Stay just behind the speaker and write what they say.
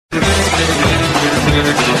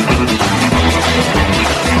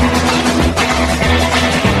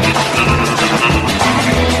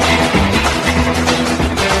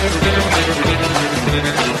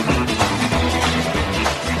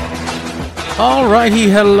All righty,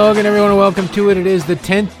 hello again, everyone, and welcome to it. It is the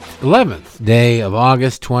 11th day of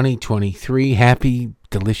August, 2023. Happy,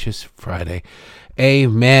 delicious Friday.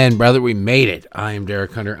 Amen, brother, we made it. I am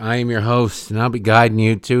Derek Hunter. I am your host, and I'll be guiding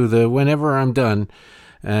you to whenever I'm done,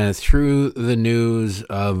 through the news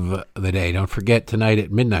of the day. Don't forget, tonight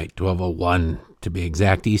at midnight, 12:01 to be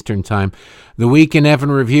exact, Eastern Time, the Week in F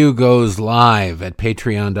and Review goes live at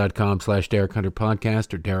patreon.com/Derek Hunter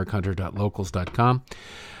Podcast or DerekHunter.locals.com.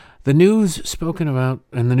 The news spoken about,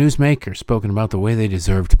 and the newsmakers spoken about the way they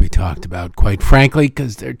deserve to be talked about, quite frankly,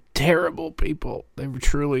 because they're terrible people. They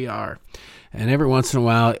truly are. And every once in a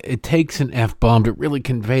while, it takes an F-bomb to really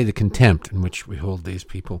convey the contempt in which we hold these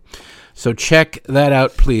people. So check that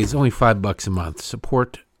out, please. Only $5 a month.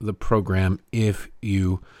 Support the program if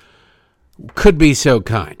you could be so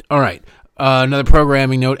kind. All right. Another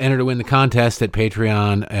programming note, enter to win the contest at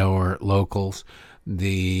Patreon or Locals.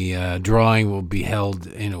 The drawing will be held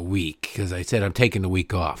in a week, because I said I'm taking the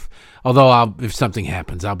week off. Although if something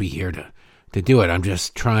happens, I'll be here to do it. I'm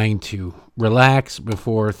just trying to relax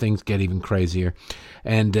before things get even crazier.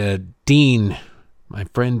 And Dean, my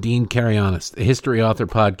friend Dean Karyonis, the history author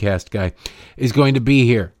podcast guy, is going to be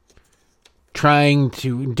here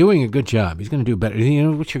doing a good job. He's going to do better. You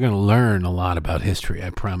know what? You're going to learn a lot about history,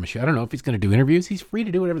 I promise you. I don't know if he's going to do interviews. He's free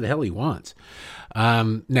to do whatever the hell he wants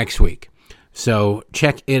next week. So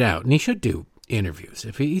check it out. And he should do interviews.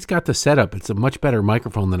 If he's got the setup, it's a much better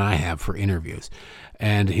microphone than I have for interviews.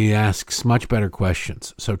 And he asks much better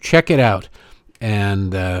questions. So check it out.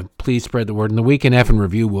 And please spread the word. And the Week in F and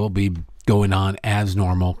Review will be going on as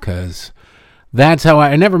normal, because that's how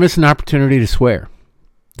I never miss an opportunity to swear.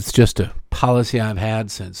 It's just a policy I've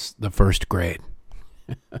had since the first grade.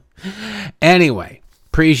 Anyway,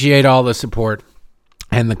 appreciate all the support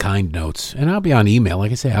and the kind notes. And I'll be on email.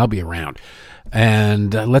 Like I say, I'll be around.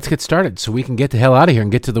 And let's get started so we can get the hell out of here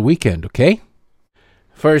and get to the weekend, okay?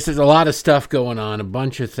 First, there's a lot of stuff going on, a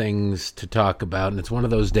bunch of things to talk about. And it's one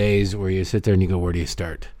of those days where you sit there and you go, where do you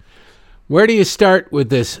start? Where do you start with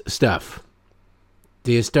this stuff?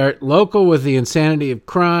 Do you start local with the insanity of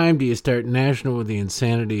crime? Do you start national with the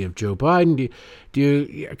insanity of Joe Biden?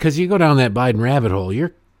 Because you go down that Biden rabbit hole,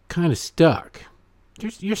 you're kind of stuck.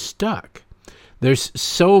 You're stuck. There's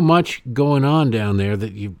so much going on down there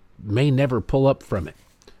that you may never pull up from it.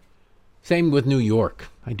 Same with New York.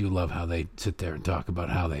 I do love how they sit there and talk about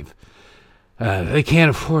how they can't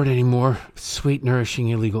afford anymore sweet, nourishing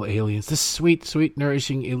illegal aliens. The sweet, sweet,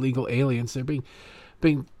 nourishing illegal aliens. They're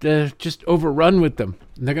being just overrun with them.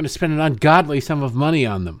 And they're going to spend an ungodly sum of money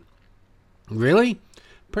on them. Really?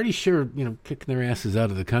 Pretty sure, kicking their asses out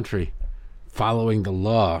of the country, following the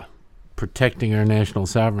law, protecting our national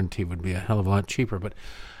sovereignty would be a hell of a lot cheaper. But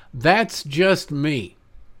that's just me.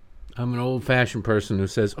 I'm an old-fashioned person who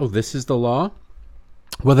says, oh, this is the law?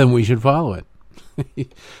 Well, then we should follow it.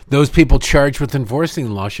 Those people charged with enforcing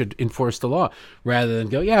the law should enforce the law, rather than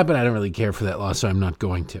go, yeah, but I don't really care for that law, so I'm not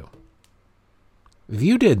going to. If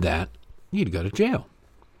you did that, you'd go to jail.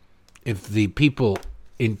 If the people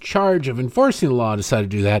in charge of enforcing the law decide to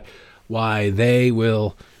do that, why, they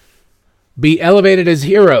will be elevated as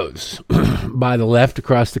heroes by the left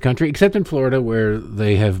across the country, except in Florida, where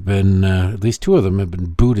they have been, at least two of them have been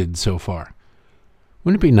booted so far.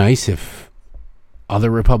 Wouldn't it be nice if other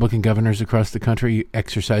Republican governors across the country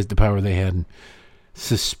exercised the power they had and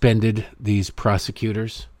suspended these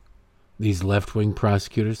prosecutors, these left-wing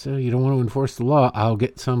prosecutors? So you don't want to enforce the law, I'll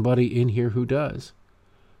get somebody in here who does.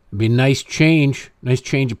 It'd be a nice change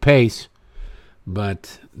of pace,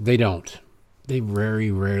 but they don't. They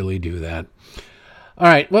very rarely do that. All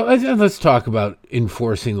right, well, let's talk about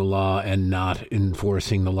enforcing the law and not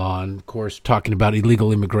enforcing the law. And, of course, talking about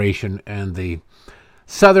illegal immigration and the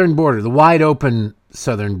southern border, the wide-open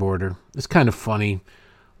southern border. It's kind of funny.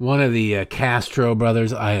 One of the Castro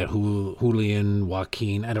brothers, Julian,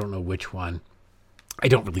 Joaquin, I don't know which one. I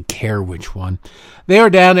don't really care which one. They were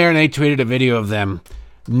down there and they tweeted a video of them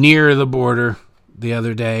near the border the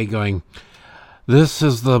other day going, this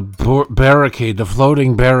is the barricade, the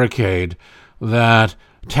floating barricade that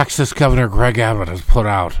Texas Governor Greg Abbott has put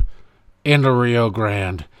out in the Rio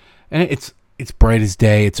Grande. And it's bright as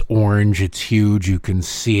day. It's orange. It's huge. You can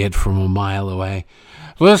see it from a mile away.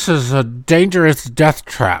 This is a dangerous death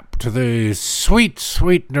trap to the sweet,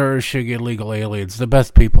 sweet, nourishing illegal aliens, the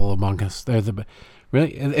best people among us. They're the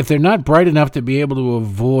really, if they're not bright enough to be able to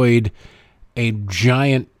avoid a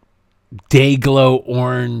giant day glow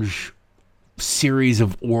orange series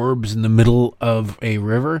of orbs in the middle of a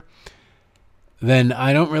river, then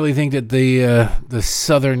I don't really think that the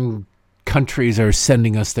southern countries are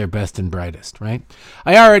sending us their best and brightest, right?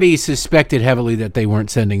 I already suspected heavily that they weren't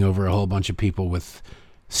sending over a whole bunch of people with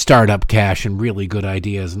startup cash and really good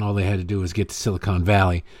ideas, and all they had to do was get to Silicon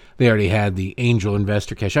Valley. They already had the angel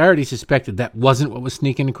investor cash. I already suspected that wasn't what was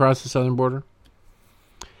sneaking across the southern border.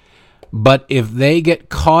 But if they get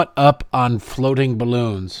caught up on floating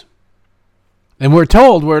balloons, and we're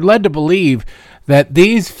led to believe that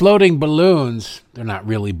these floating balloons, they're not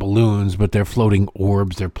really balloons, but they're floating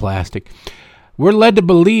orbs, they're plastic. We're led to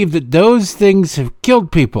believe that those things have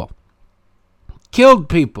killed people. Killed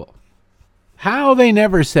people. How they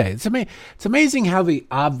never say. It's amazing how the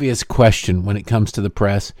obvious question when it comes to the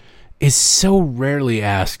press is so rarely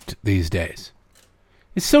asked these days.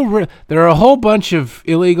 It's so rare. There are a whole bunch of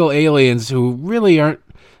illegal aliens who really aren't,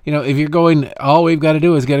 if you're going, all we've got to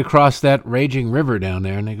do is get across that raging river down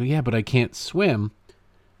there. And they go, yeah, but I can't swim.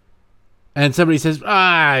 And somebody says,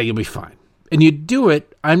 you'll be fine. And you do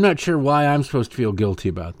it. I'm not sure why I'm supposed to feel guilty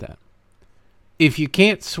about that. If you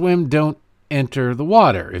can't swim, don't enter the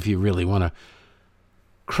water. If you really want to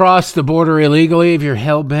cross the border illegally, if you're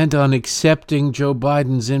hell-bent on accepting Joe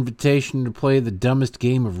Biden's invitation to play the dumbest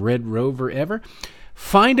game of Red Rover ever,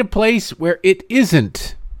 find a place where it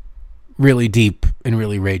isn't really deep and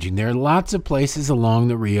really raging. There are lots of places along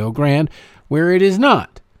the Rio Grande where it is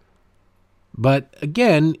not. But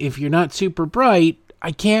again, if you're not super bright,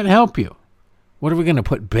 I can't help you. What are we going to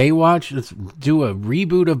put Baywatch? Let's do a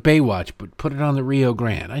reboot of Baywatch, but put it on the Rio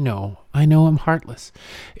Grande. I know I'm heartless.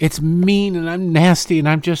 It's mean and I'm nasty and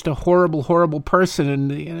I'm just a horrible, horrible person.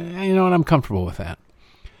 And and I'm comfortable with that.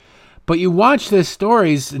 But you watch these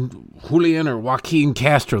stories, and Julian or Joaquin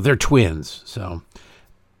Castro, they're twins. So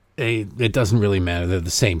it doesn't really matter. They're the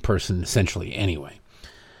same person essentially anyway.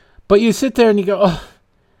 But you sit there and you go,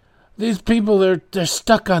 these people, they're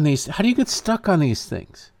stuck on these. How do you get stuck on these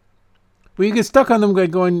things? Well, you get stuck on them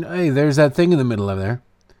going, hey, there's that thing in the middle of there.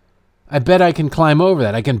 I bet I can climb over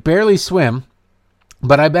that. I can barely swim,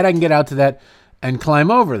 but I bet I can get out to that and climb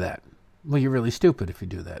over that. Well, you're really stupid if you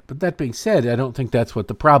do that. But that being said, I don't think that's what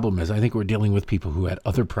the problem is. I think we're dealing with people who had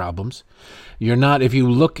other problems. You're not, if you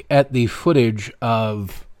look at the footage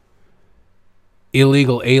of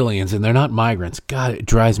illegal aliens, and they're not migrants, God, it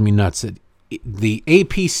drives me nuts. The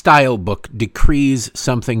AP style book decrees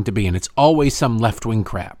something to be, and it's always some left-wing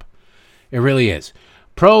crap. It really is.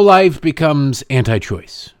 Pro-life becomes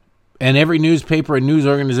anti-choice. And every newspaper and news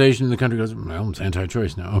organization in the country goes, well, it's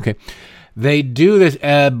anti-choice now. Okay. They do this.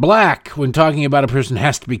 Black, when talking about a person,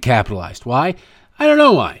 has to be capitalized. Why? I don't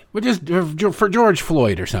know why. But just for George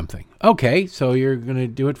Floyd or something. Okay, so you're going to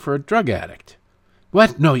do it for a drug addict.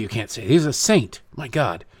 What? No, you can't say it. He's a saint. My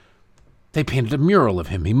God. They painted a mural of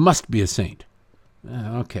him. He must be a saint.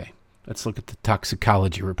 Okay. Let's look at the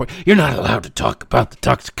toxicology report. You're not allowed to talk about the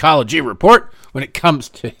toxicology report when it comes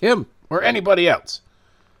to him or anybody else.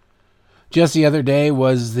 Just the other day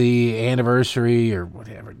was the anniversary or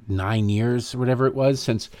whatever, 9 years or whatever it was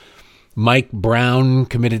since Mike Brown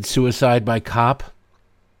committed suicide by cop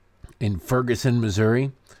in Ferguson,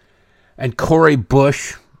 Missouri. And Cori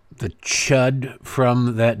Bush, the chud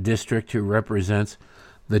from that district who represents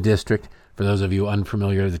the district. For those of you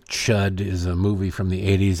unfamiliar, the CHUD is a movie from the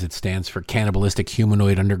 80s. It stands for Cannibalistic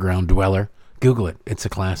Humanoid Underground Dweller. Google it. It's a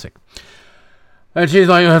classic. And she's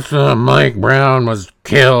like, Mike Brown was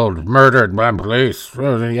killed, murdered by police.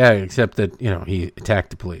 Well, yeah, except that, he attacked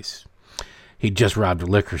the police. He just robbed a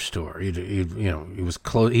liquor store. He was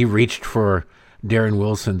close. He reached for Darren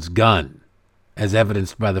Wilson's gun, as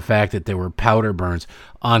evidenced by the fact that there were powder burns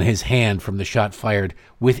on his hand from the shot fired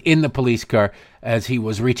within the police car as he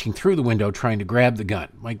was reaching through the window trying to grab the gun.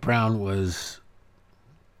 Mike Brown was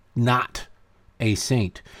not a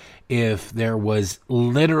saint. If there was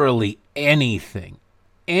literally anything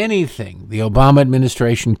the Obama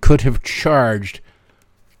administration could have charged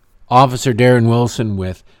Officer Darren Wilson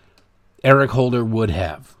with, Eric Holder would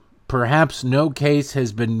have. Perhaps no case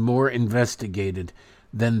has been more investigated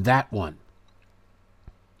than that one.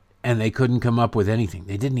 And they couldn't come up with anything.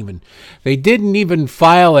 They didn't even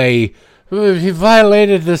file he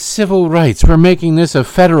violated the civil rights. We're making this a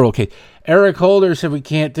federal case. Eric Holder said we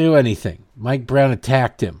can't do anything. Mike Brown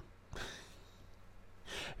attacked him.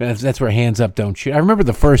 That's where hands up, don't shoot. I remember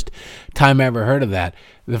the first time I ever heard of that.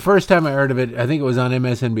 The first time I heard of it, I think it was on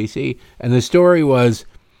MSNBC, and the story was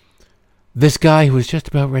this guy who was just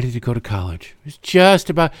about ready to go to college.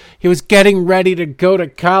 He was getting ready to go to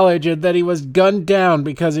college, and then he was gunned down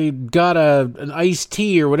because he got an iced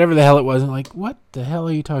tea or whatever the hell it was. I'm like, what the hell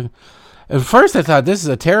are you talking? At first I thought this is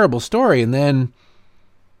a terrible story, and then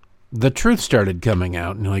the truth started coming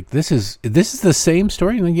out, and you're like, this is the same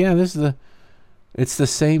story. And like, yeah, it's the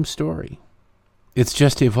same story. It's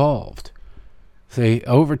just evolved. Say,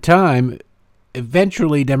 over time,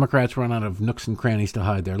 eventually Democrats run out of nooks and crannies to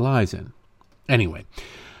hide their lies in. Anyway,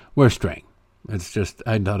 we're straying. It's just,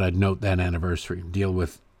 I thought I'd note that anniversary. Deal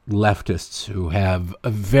with leftists who have a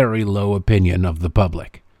very low opinion of the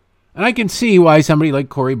public. And I can see why somebody like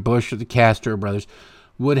Cori Bush or the Castro brothers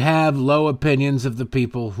would have low opinions of the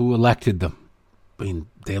people who elected them. I mean,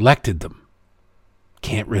 they elected them.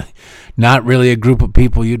 Not really a group of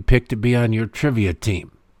people you'd pick to be on your trivia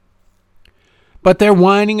team. But they're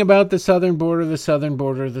whining about the southern border, the southern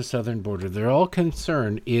border, the southern border. Their all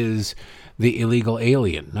concern is the illegal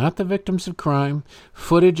alien, not the victims of crime.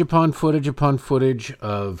 Footage upon footage upon footage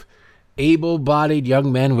of able-bodied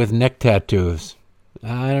young men with neck tattoos.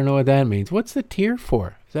 I don't know what that means. What's the tear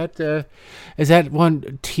for? Is that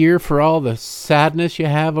one tear for all the sadness you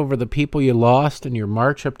have over the people you lost in your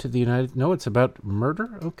march up to the United? No, it's about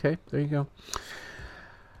murder? Okay, there you go.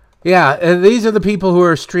 Yeah, these are the people who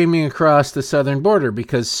are streaming across the southern border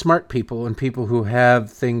because smart people and people who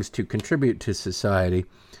have things to contribute to society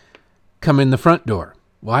come in the front door.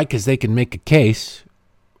 Why? Because they can make a case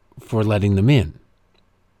for letting them in.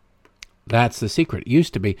 That's the secret. It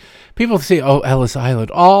used to be. People say, oh, Ellis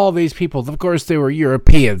Island, all these people, of course, they were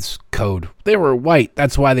Europeans code. They were white.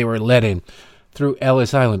 That's why they were let in through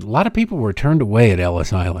Ellis Island. A lot of people were turned away at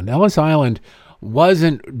Ellis Island. Ellis Island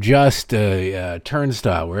wasn't just a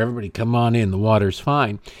turnstile where everybody come on in, the water's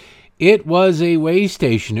fine. It was a way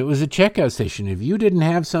station. It was a checkout station. If you didn't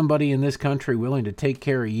have somebody in this country willing to take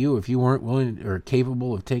care of you, if you weren't willing or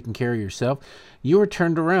capable of taking care of yourself, you were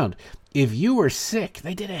turned around. If you were sick,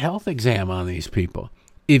 they did a health exam on these people.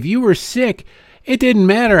 If you were sick, it didn't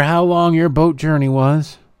matter how long your boat journey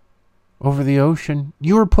was over the ocean.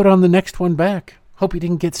 You were put on the next one back. Hope you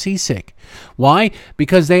didn't get seasick. Why?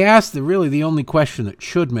 Because they asked the only question that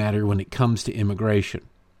should matter when it comes to immigration.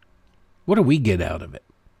 What do we get out of it?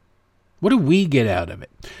 What do we get out of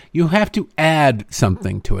it? You have to add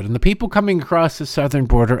something to it. And the people coming across the southern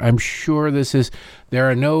border, I'm sure there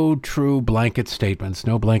are no true blanket statements.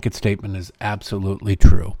 No blanket statement is absolutely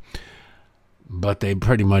true. But they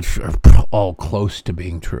pretty much are all close to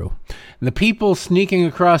being true. And the people sneaking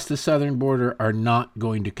across the southern border are not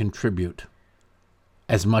going to contribute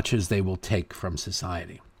as much as they will take from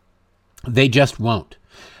society. They just won't.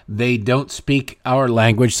 They don't speak our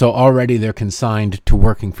language, so already they're consigned to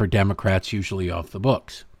working for Democrats, usually off the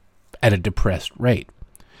books, at a depressed rate.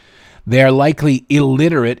 They are likely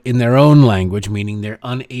illiterate in their own language, meaning they're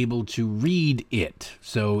unable to read it.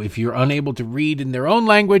 So if you're unable to read in their own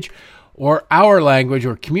language or our language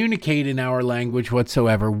or communicate in our language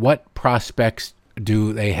whatsoever, what prospects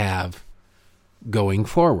do they have going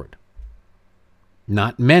forward?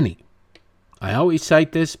 Not many. I always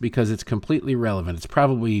cite this because it's completely relevant. It's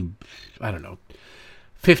probably,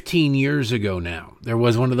 15 years ago now. There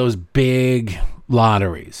was one of those big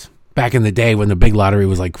lotteries. Back in the day when the big lottery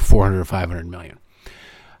was like 400 or 500 million.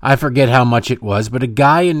 I forget how much it was, but a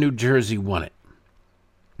guy in New Jersey won it.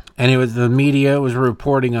 And the media was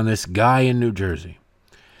reporting on this guy in New Jersey.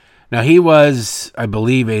 Now he was, I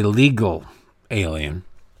believe, a legal alien.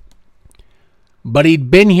 But he'd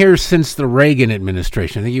been here since the Reagan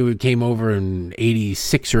administration. I think he came over in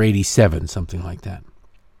 86 or 87, something like that.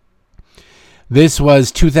 This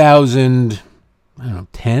was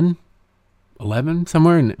 2010, 11,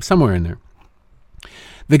 somewhere in there.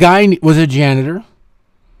 The guy was a janitor,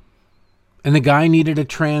 and the guy needed a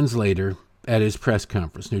translator at his press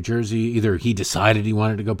conference. New Jersey, either he decided he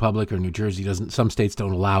wanted to go public, or New Jersey doesn't. Some states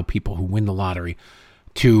don't allow people who win the lottery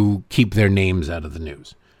to keep their names out of the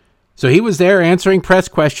news. So he was there answering press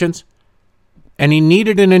questions, and he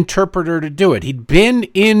needed an interpreter to do it. He'd been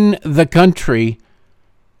in the country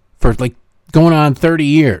for going on 30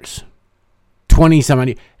 years,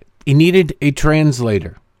 20-some. He needed a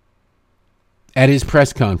translator at his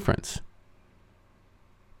press conference.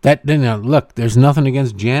 Look, there's nothing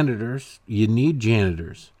against janitors. You need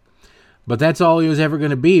janitors. But that's all he was ever going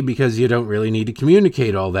to be because you don't really need to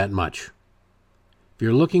communicate all that much. If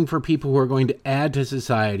you're looking for people who are going to add to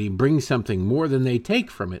society, bring something more than they take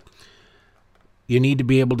from it, you need to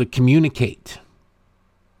be able to communicate.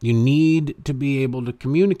 You need to be able to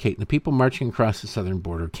communicate. The people marching across the southern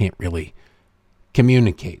border can't really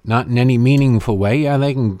communicate. Not in any meaningful way. Yeah,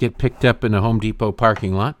 they can get picked up in a Home Depot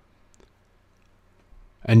parking lot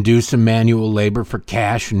and do some manual labor for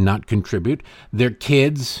cash and not contribute. Their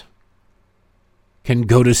kids can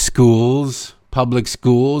go to schools, public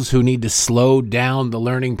schools, who need to slow down the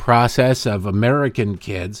learning process of American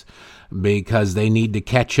kids because they need to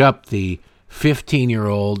catch up the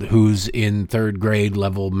 15-year-old who's in third grade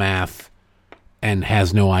level math and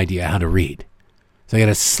has no idea how to read. So they got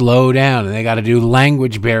to slow down, and they got to do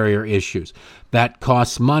language barrier issues. That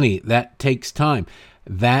costs money. That takes time.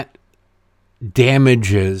 That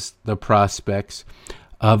damages the prospects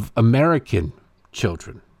of American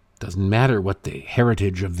children. Doesn't matter what the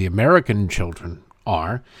heritage of the American children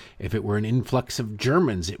are. If it were an influx of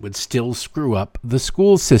Germans, it would still screw up the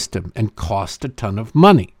school system and cost a ton of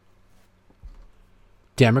money.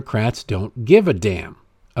 Democrats don't give a damn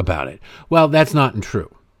about it. Well, that's not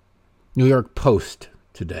true. New York Post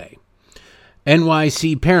today.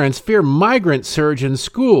 NYC parents fear migrant surge in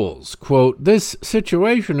schools. Quote, this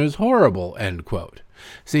situation is horrible, end quote.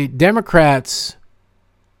 See, Democrats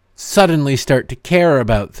suddenly start to care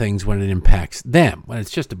about things when it impacts them. When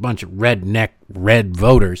it's just a bunch of redneck red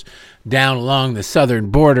voters down along the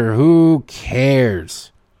southern border, who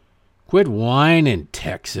cares? Quit whining,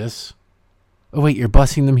 Texas. Oh, wait, you're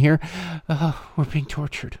busing them here? We're being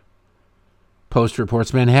tortured. Post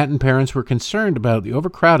reports Manhattan parents were concerned about the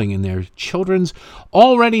overcrowding in their children's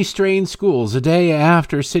already strained schools a day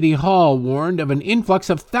after City Hall warned of an influx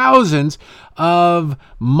of thousands of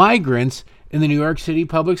migrants in the New York City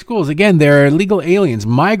public schools. Again, they're illegal aliens.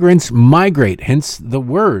 Migrants migrate, hence the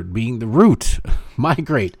word being the root,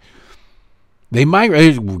 migrate. They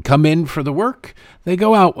migrate, they come in for the work, they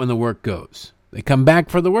go out when the work goes. They come back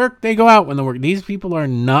for the work, they go out when the work. These people are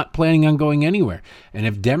not planning on going anywhere. And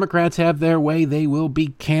if Democrats have their way, they will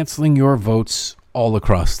be canceling your votes all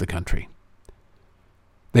across the country.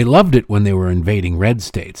 They loved it when they were invading red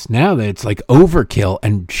states. Now that it's like overkill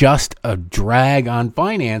and just a drag on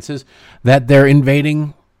finances that they're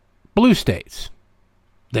invading blue states.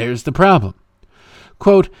 There's the problem.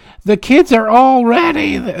 Quote, the kids are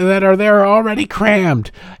already that are there already crammed.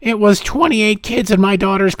 It was 28 kids in my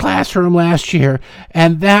daughter's classroom last year,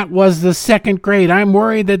 and that was the second grade. I'm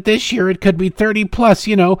worried that this year it could be 30 plus,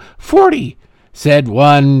 40, said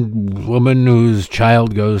one woman whose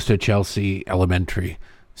child goes to Chelsea Elementary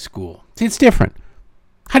School. See, it's different.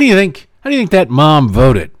 How do you think that mom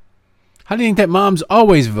voted? How do you think that mom's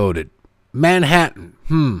always voted?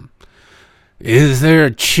 Manhattan. Is there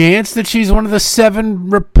a chance that she's one of the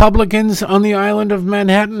 7 Republicans on the island of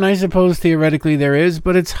Manhattan? I suppose theoretically there is,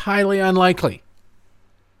 but it's highly unlikely.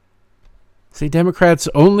 See, Democrats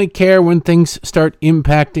only care when things start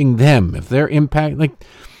impacting them. If they're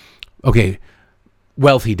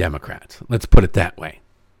wealthy Democrats, let's put it that way.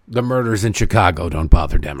 The murders in Chicago don't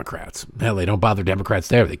bother Democrats. Hell, they don't bother Democrats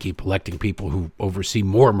there. They keep electing people who oversee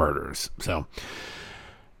more murders. So,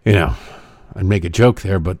 I'd make a joke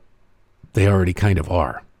there, but they already kind of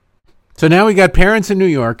are. So now we got parents in New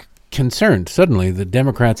York concerned. Suddenly, the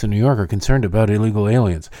Democrats in New York are concerned about illegal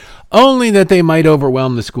aliens. Only that they might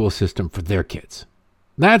overwhelm the school system for their kids.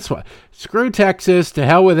 That's why. Screw Texas. To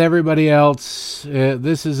hell with everybody else.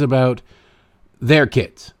 This is about their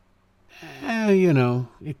kids. You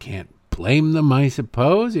can't blame them, I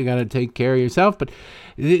suppose. You got to take care of yourself. But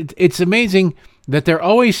it's amazing that they're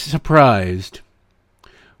always surprised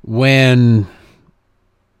when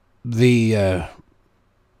the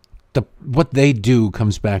what they do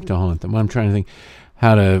comes back to haunt them. I'm trying to think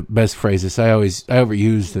how to best phrase this. I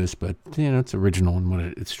overuse this, but it's original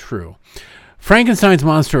and it's true. Frankenstein's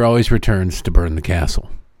monster always returns to burn the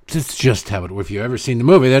castle. It's just how it. If you've ever seen the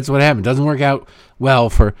movie, that's what happened. It doesn't work out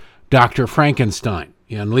well for Dr. Frankenstein.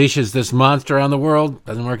 He unleashes this monster on the world.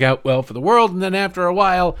 Doesn't work out well for the world, and then after a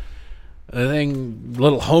while, a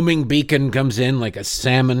little homing beacon comes in like a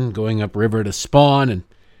salmon going upriver to spawn, and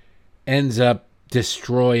ends up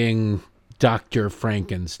destroying Dr.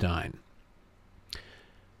 Frankenstein.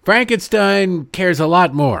 Frankenstein cares a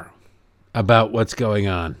lot more about what's going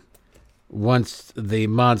on once the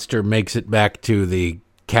monster makes it back to the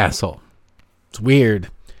castle. It's weird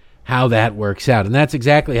how that works out, and that's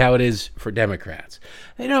exactly how it is for Democrats.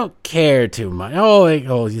 They don't care too much.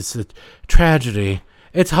 It's a tragedy.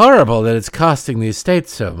 It's horrible that it's costing these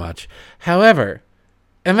states so much. However,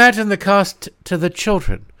 imagine the cost to the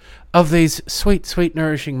children of these sweet, sweet,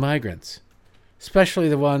 nourishing migrants, especially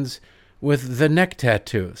the ones with the neck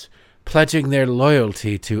tattoos, pledging their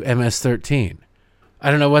loyalty to MS-13. I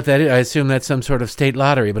don't know what that is. I assume that's some sort of state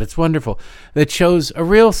lottery, but it's wonderful. That shows a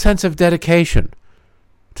real sense of dedication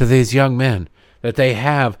to these young men that they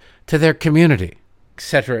have to their community,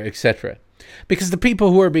 etc., etc. Because the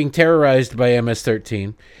people who are being terrorized by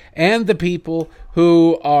MS-13 and the people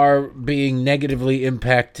who are being negatively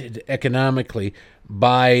impacted economically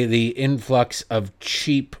by the influx of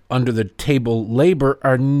cheap, under-the-table labor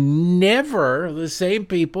are never the same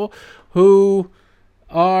people who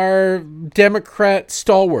are Democrat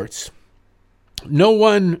stalwarts. No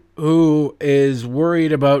one who is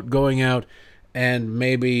worried about going out and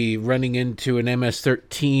maybe running into an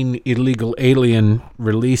MS-13 illegal alien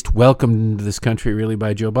released, welcomed into this country really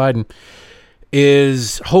by Joe Biden,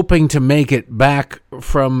 is hoping to make it back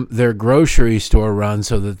from their grocery store run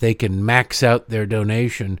so that they can max out their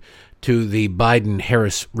donation to the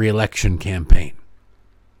Biden-Harris reelection campaign.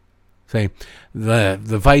 Say, the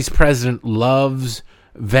vice president loves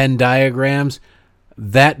Venn diagrams.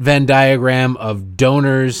 That Venn diagram of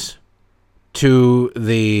donors to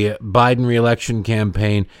the Biden reelection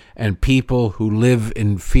campaign and people who live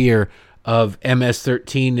in fear of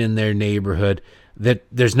MS-13 in their neighborhood, that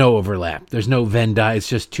there's no overlap. There's no Venn diagram. It's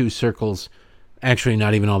just two circles, actually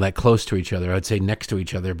not even all that close to each other. I'd say next to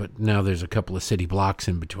each other, but now there's a couple of city blocks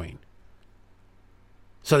in between.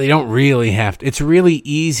 So they don't really have to. It's really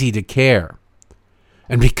easy to care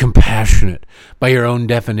and be compassionate by your own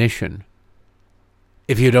definition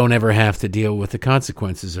if you don't ever have to deal with the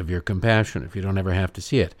consequences of your compassion, if you don't ever have to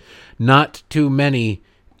see it. Not too many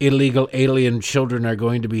illegal alien children are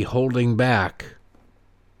going to be holding back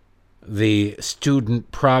the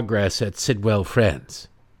student progress at Sidwell Friends,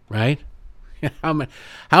 right?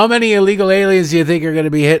 How many illegal aliens do you think are going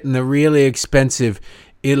to be hitting the really expensive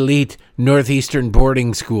elite northeastern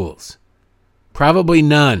boarding schools? Probably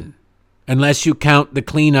none, unless you count the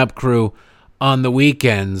cleanup crew on the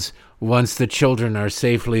weekends once the children are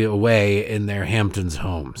safely away in their Hamptons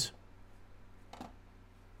homes.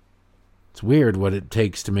 It's weird what it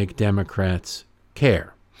takes to make Democrats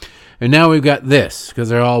care. And now we've got this, because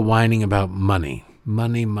they're all whining about money.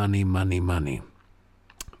 Money, money, money, money.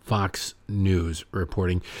 Fox News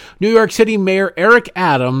reporting. New York City Mayor Eric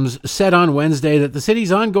Adams said on Wednesday that the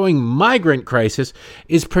city's ongoing migrant crisis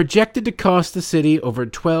is projected to cost the city over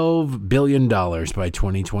 $12 billion by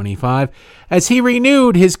 2025, as he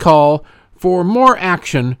renewed his call for more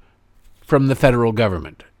action from the federal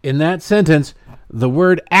government. In that sentence, the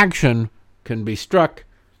word action can be struck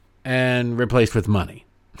and replaced with money.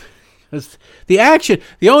 The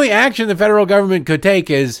only action the federal government could take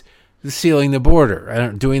is sealing the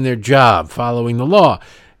border, doing their job, following the law.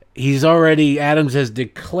 Adams has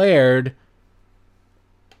declared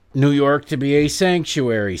New York to be a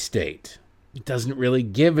sanctuary state. He doesn't really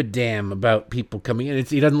give a damn about people coming in.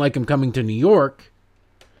 He doesn't like them coming to New York,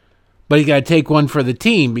 but he got to take one for the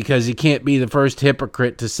team, because he can't be the first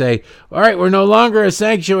hypocrite to say, all right, we're no longer a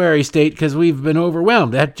sanctuary state because we've been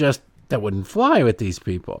overwhelmed. That wouldn't fly with these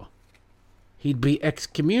people. He'd be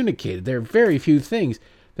excommunicated. There are very few things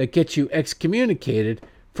that get you excommunicated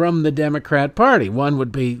from the Democrat Party. One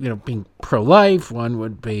would be, being pro-life. One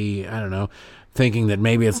would be, thinking that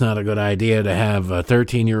maybe it's not a good idea to have a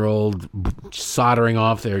 13-year-old soldering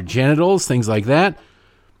off their genitals, things like that.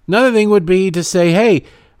 Another thing would be to say, hey,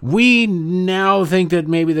 we now think that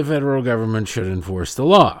maybe the federal government should enforce the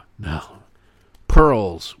law. No.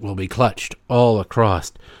 Pearls will be clutched all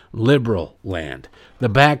across liberal land. The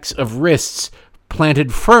backs of wrists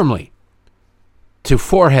planted firmly to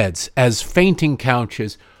foreheads as fainting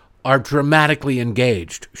couches are dramatically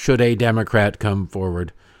engaged should a Democrat come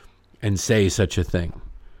forward and say such a thing.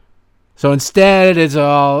 So instead, it's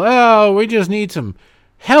all, we just need some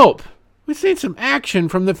help. We just need some action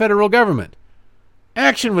from the federal government.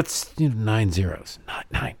 Action with 9 zeros.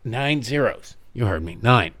 Not 9 zeros. You heard me.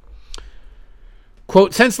 9.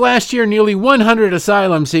 Quote, since last year, nearly 100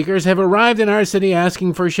 asylum seekers have arrived in our city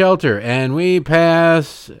asking for shelter, and we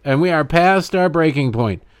are past our breaking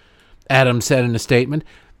point, Adams said in a statement.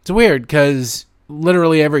 It's weird because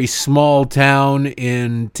literally every small town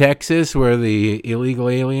in Texas where the illegal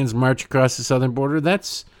aliens march across the southern border,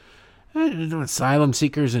 that's asylum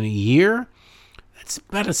seekers in a year. That's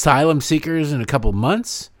about asylum seekers in a couple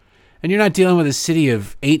months. And you're not dealing with a city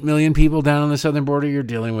of 8 million people down on the southern border. You're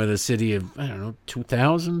dealing with a city of,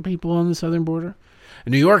 2,000 people on the southern border.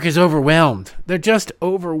 And New York is overwhelmed. They're just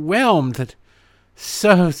overwhelmed that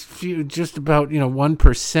so few, just about,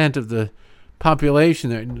 1% of the population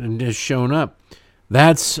that has shown up.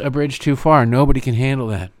 That's a bridge too far. Nobody can handle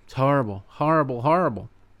that. It's horrible, horrible, horrible.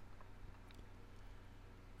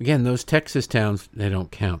 Again, those Texas towns, they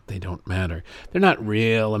don't count. They don't matter. They're not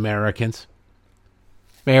real Americans.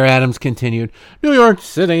 Mayor Adams continued, New York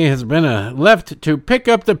City has been left to pick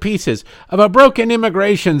up the pieces of a broken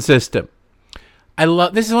immigration system.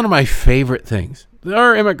 This is one of my favorite things.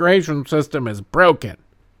 Our immigration system is broken.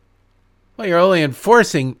 Well, you're only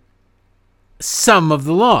enforcing some of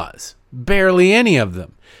the laws, barely any of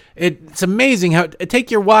them. It's amazing how,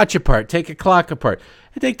 take your watch apart, take a clock apart,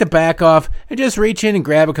 and take the back off, and just reach in and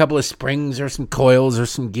grab a couple of springs or some coils or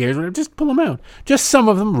some gears, whatever, just pull them out. Just some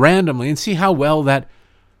of them randomly and see how well that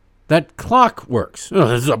clock works. Oh,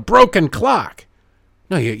 this is a broken clock.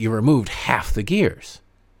 No, you removed half the gears.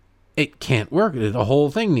 It can't work. The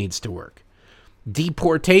whole thing needs to work.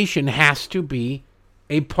 Deportation has to be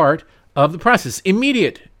a part of the process.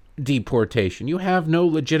 Immediate deportation. You have no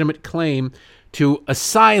legitimate claim to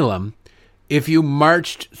asylum if you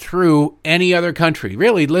marched through any other country.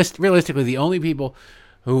 Really, realistically, the only people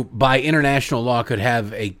who, by international law, could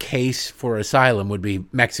have a case for asylum would be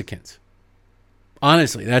Mexicans.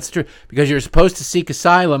 Honestly, that's true. Because you're supposed to seek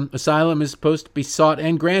asylum. Asylum is supposed to be sought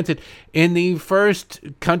and granted in the first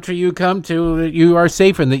country you come to that you are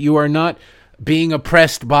safe in, that you are not being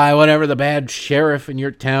oppressed by whatever the bad sheriff in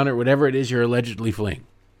your town or whatever it is you're allegedly fleeing.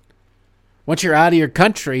 Once you're out of your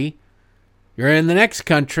country, you're in the next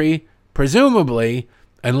country, presumably,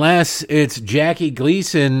 unless it's Jackie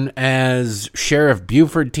Gleason as Sheriff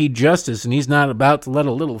Buford T. Justice, and he's not about to let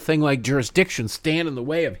a little thing like jurisdiction stand in the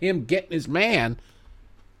way of him getting his man,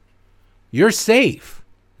 you're safe.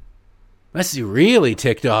 Unless he really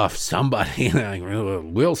ticked off somebody, like,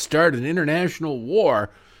 we'll start an international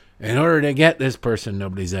war in order to get this person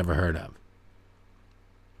nobody's ever heard of.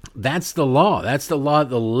 That's the law. That's the law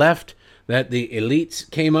the left, that the elites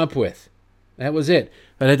came up with. That was it.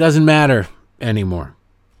 But it doesn't matter anymore.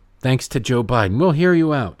 Thanks to Joe Biden. We'll hear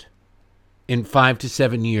you out in 5 to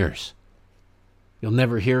 7 years. You'll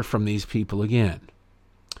never hear from these people again.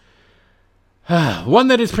 One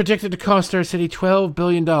that is predicted to cost our city $12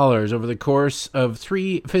 billion over the course of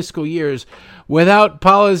 3 fiscal years without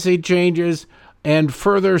policy changes and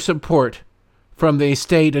further support from the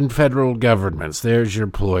state and federal governments. There's your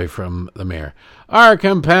ploy from the mayor. Our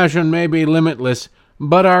compassion may be limitless,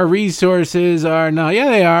 but our resources are not. Yeah,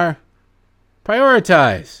 they are.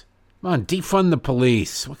 Prioritize. Come on, defund the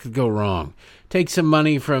police. What could go wrong? Take some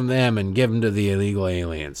money from them and give them to the illegal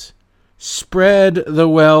aliens. Spread the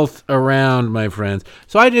wealth around, my friends.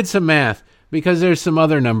 So I did some math because there's some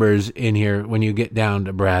other numbers in here when you get down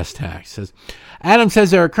to brass tacks. Adam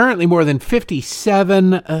says there are currently more than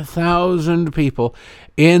 57,000 people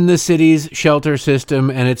in the city's shelter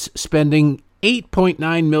system, and it's spending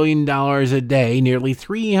 $8.9 million a day, nearly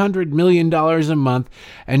 $300 million a month,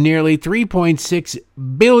 and nearly $3.6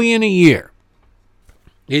 billion a year.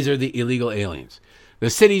 These are the illegal aliens. The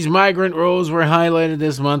city's migrant rolls were highlighted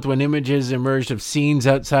this month when images emerged of scenes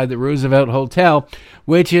outside the Roosevelt Hotel,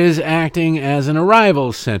 which is acting as an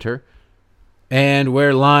arrival center, and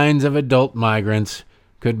where lines of adult migrants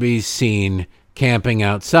could be seen camping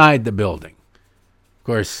outside the building. Of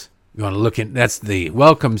course, you want to look at, that's the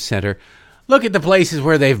welcome center. Look at the places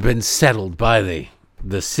where they've been settled by the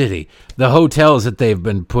city, the hotels that they've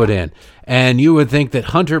been put in. And you would think that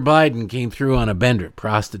Hunter Biden came through on a bender.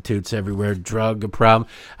 Prostitutes everywhere, drug a problem.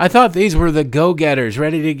 I thought these were the go-getters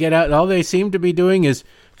ready to get out. All they seem to be doing is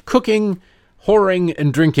cooking, whoring,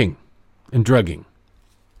 and drinking and drugging.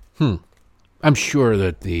 I'm sure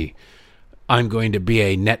that I'm going to be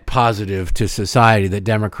a net positive to society that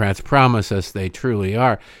Democrats promise us they truly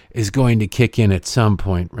are is going to kick in at some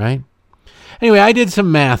point, right? Anyway, I did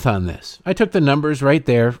some math on this. I took the numbers right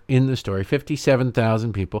there in the story.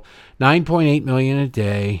 57,000 people, $9.8 million a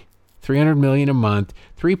day, $300 million a month,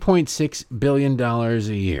 $3.6 billion a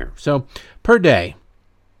year. So per day,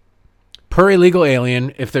 per illegal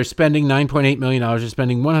alien, if they're spending $9.8 million, they're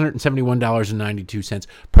spending $171.92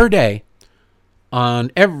 per day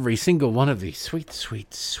on every single one of these sweet,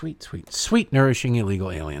 nourishing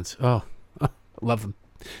illegal aliens. Oh, love them.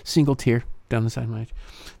 Single tear down the side of my eyes.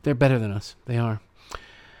 They're better than us. They are.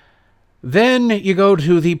 Then you go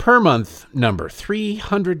to the per month number,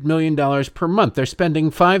 $300 million per month. They're spending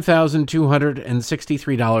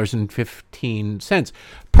 $5,263.15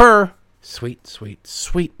 per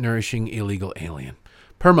sweet, nourishing illegal alien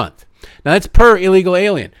per month. Now, that's per illegal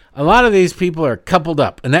alien. A lot of these people are coupled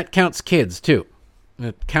up, and that counts kids, too.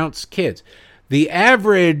 It counts kids. The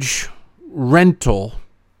average rental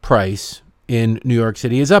price in New York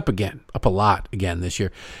City is up a lot again this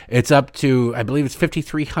year. It's up to, I believe it's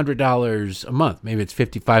 $5,300 a month. Maybe it's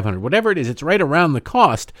 $5,500. Whatever it is, it's right around the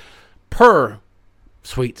cost per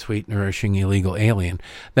sweet, nourishing illegal alien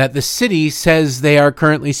that the city says they are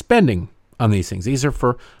currently spending on these things. These are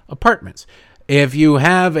for apartments. If you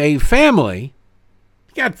have a family,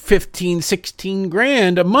 you got 15, 16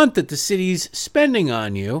 grand a month that the city's spending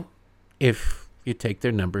on you. If you take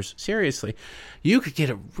their numbers seriously, you could get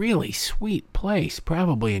a really sweet place,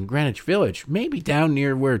 probably in Greenwich Village, maybe down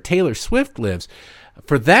near where Taylor Swift lives,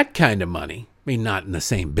 for that kind of money. I mean, not in the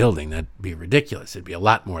same building. That'd be ridiculous. It'd be a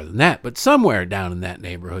lot more than that. But somewhere down in that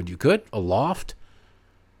neighborhood, you could. A loft,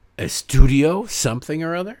 a studio, something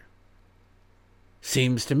or other.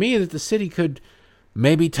 Seems to me that the city could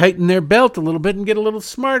maybe tighten their belt a little bit and get a little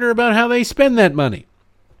smarter about how they spend that money.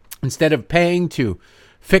 Instead of paying to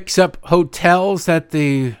fix up hotels that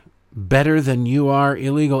the better than you are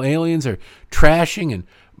illegal aliens are trashing and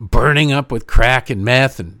burning up with crack and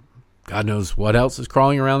meth and God knows what else is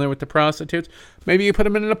crawling around there with the prostitutes. Maybe you put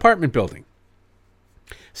them in an apartment building.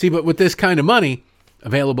 See, but with this kind of money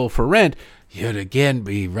available for rent, you'd again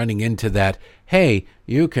be running into that, hey,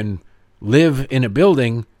 you can live in a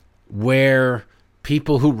building where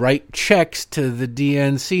people who write checks to the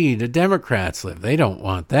DNC, the Democrats live. They don't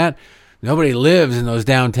want that. Nobody lives in those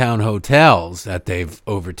downtown hotels that they've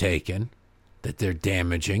overtaken, that they're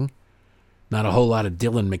damaging. Not a whole lot of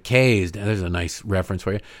Dylan McKay's. There's a nice reference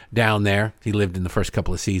for you. Down there, he lived in the first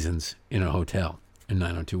couple of seasons in a hotel in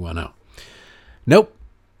 90210. Nope.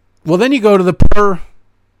 Well, then you go to the per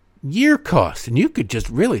year cost, and you could just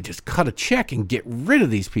really just cut a check and get rid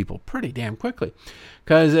of these people pretty damn quickly.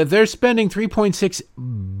 Because if they're spending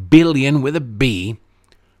 $3.6 billion with a B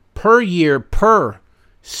per year per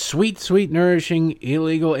sweet, nourishing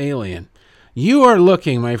illegal alien, you are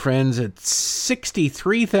looking, my friends, at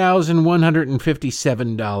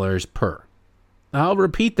 $63,157 per. I'll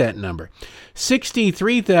repeat that number.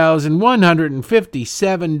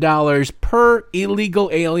 $63,157 per illegal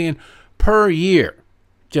alien per year.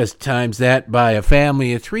 Just times that by a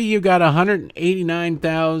family of three, you got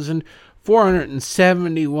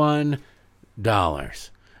 $189,471.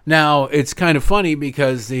 Now, it's kind of funny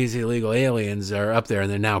because these illegal aliens are up there and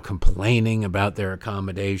they're now complaining about their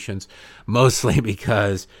accommodations, mostly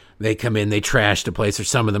because they come in, they trash the place, or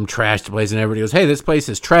some of them trash the place, and everybody goes, hey, this place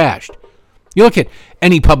is trashed. You look at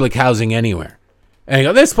any public housing anywhere, and you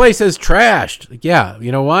go, this place is trashed. Like, yeah,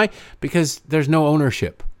 you know why? Because there's no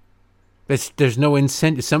ownership. There's no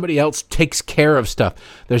incentive. Somebody else takes care of stuff.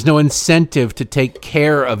 There's no incentive to take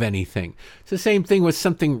care of anything. It's the same thing with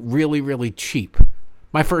something really, really cheap.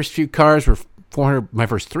 My first few cars were $400. My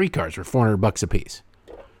first three cars were $400 a piece.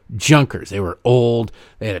 Junkers. They were old.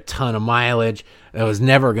 They had a ton of mileage. I was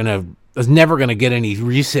never gonna get any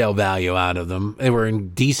resale value out of them. They were in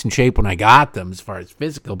decent shape when I got them, as far as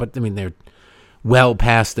physical, but I mean they're well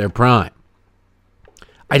past their prime.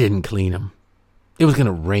 I didn't clean them. It was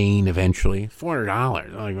gonna rain eventually.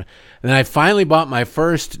 $400. And then I finally bought my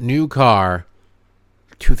first new car,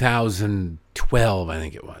 2012, I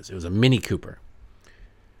think it was. It was a Mini Cooper.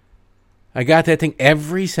 I got that thing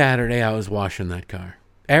every Saturday. I was washing that car.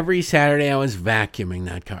 Every Saturday I was vacuuming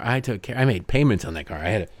that car. I took care. I made payments on that car.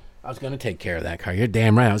 I was going to take care of that car. You're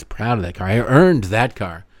damn right. I was proud of that car. I earned that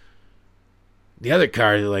car. The other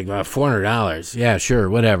car is like $400. Yeah, sure,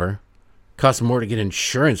 whatever. Cost more to get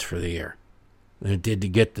insurance for the year than it did to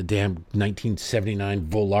get the damn 1979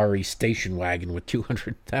 Volare station wagon with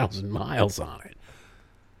 200,000 miles on it.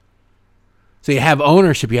 So you have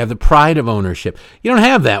ownership. You have the pride of ownership. You don't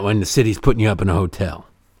have that when the city's putting you up in a hotel.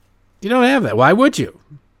 You don't have that. Why would you?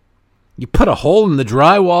 You put a hole in the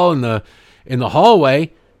drywall in the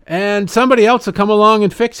hallway, and somebody else will come along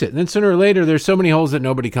and fix it. And then sooner or later, there's so many holes that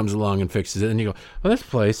nobody comes along and fixes it. And you go, well, this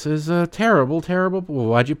place is terrible, terrible. Well,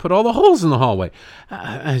 why'd you put all the holes in the hallway?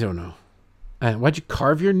 I don't know. Why'd you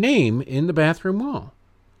carve your name in the bathroom wall?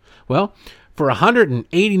 Well, for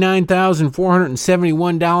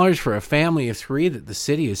 $189,471 for a family of three that the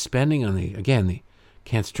city is spending on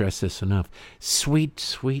can't stress this enough,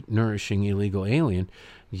 sweet, nourishing illegal alien,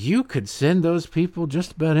 you could send those people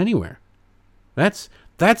just about anywhere. That's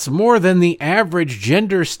more than the average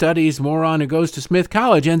gender studies moron who goes to Smith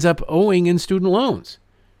College ends up owing in student loans.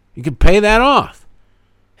 You could pay that off.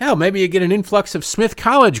 Hell, maybe you get an influx of Smith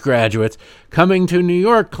College graduates coming to New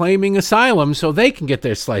York claiming asylum so they can get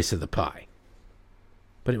their slice of the pie.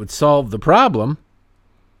 But it would solve the problem,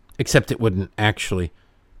 except it wouldn't actually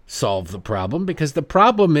solve the problem, because the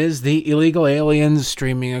problem is the illegal aliens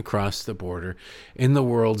streaming across the border in the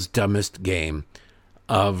world's dumbest game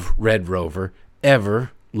of Red Rover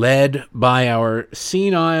ever, led by our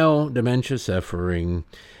senile, dementia-suffering,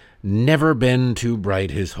 never been too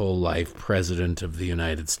bright his whole life President of the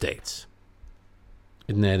United States.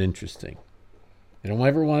 Isn't that interesting? I don't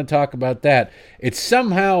ever want to talk about that. It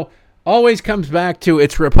somehow always comes back to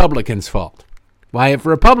it's Republicans' fault. Why, if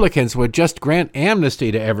Republicans would just grant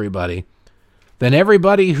amnesty to everybody, then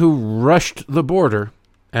everybody who rushed the border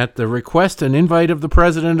at the request and invite of the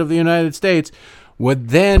President of the United States would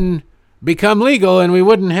then become legal, and we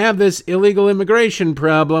wouldn't have this illegal immigration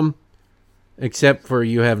problem, except for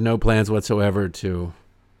you have no plans whatsoever to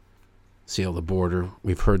seal the border.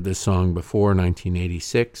 We've heard this song before,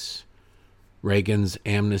 1986. Reagan's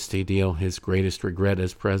amnesty deal, his greatest regret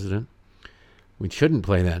as president. We shouldn't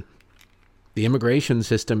play that. The immigration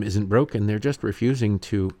system isn't broken. They're just refusing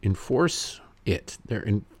to enforce it. They're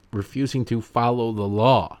refusing to follow the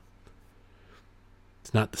law.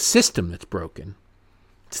 It's not the system that's broken.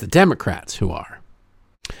 It's the Democrats who are.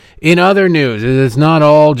 In other news, it's not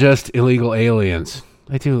all just illegal aliens.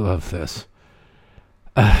 I do love this.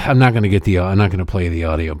 I'm not going to play the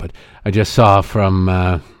audio, but I just saw from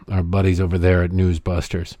our buddies over there at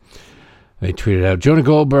Newsbusters. They tweeted out, Jonah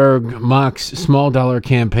Goldberg mocks small dollar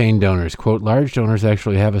campaign donors. Quote, large donors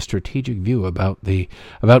actually have a strategic view about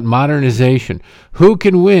modernization. Who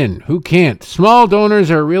can win? Who can't? Small donors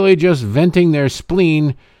are really just venting their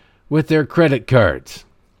spleen with their credit cards.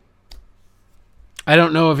 I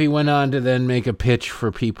don't know if he went on to then make a pitch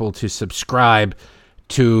for people to subscribe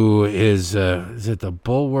to his, is it the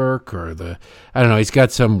Bulwark or I don't know, he's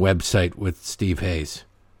got some website with Steve Hayes.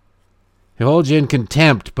 He'll hold you in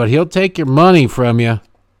contempt, but he'll take your money from you.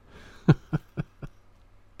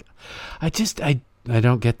 I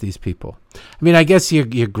don't get these people. I mean, I guess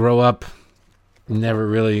you grow up never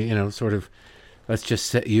really, sort of, let's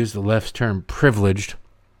just use the left's term, privileged.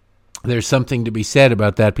 There's something to be said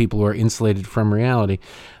about that. People who are insulated from reality,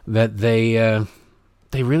 that they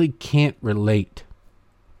really can't relate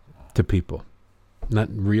to people, not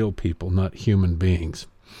real people, not human beings.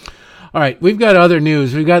 All right, we've got other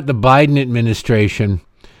news. We've got the Biden administration.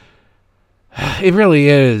 It really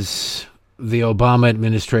is the Obama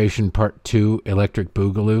administration Part 2 Electric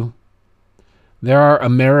Boogaloo. There are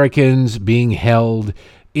Americans being held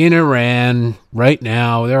in Iran right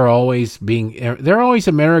now. There are always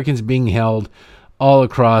Americans being held all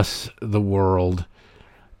across the world.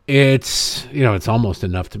 It's almost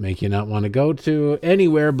enough to make you not want to go to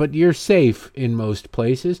anywhere, but you're safe in most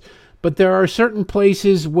places. But there are certain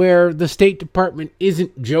places where the State Department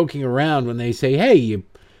isn't joking around when they say, hey, you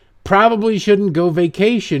probably shouldn't go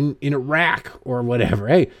vacation in Iraq or whatever.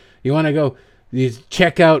 Hey, you want to go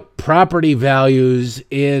check out property values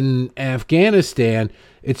in Afghanistan?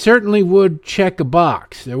 It certainly would check a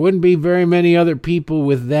box. There wouldn't be very many other people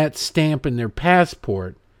with that stamp in their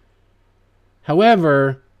passport.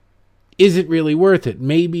 However, is it really worth it?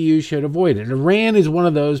 Maybe you should avoid it. Iran is one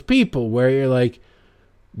of those people where you're like,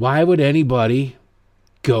 why would anybody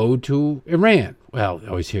go to Iran? Well, I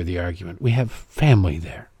always hear the argument, we have family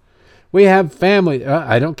there. We have family.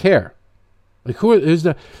 I don't care. Like, who's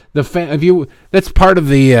the that's part of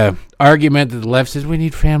the argument that the left says, we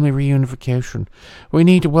need family reunification. We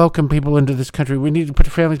need to welcome people into this country. We need to put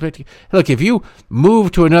families back together. Look, if you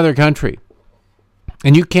move to another country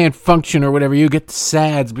and you can't function or whatever, you get the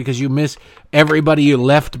SADS because you miss everybody you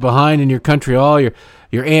left behind in your country, all your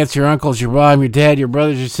aunts, your uncles, your mom, your dad, your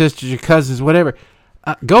brothers, your sisters, your cousins, whatever.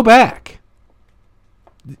 Go back.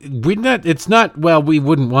 It's not, well, we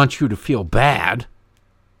wouldn't want you to feel bad.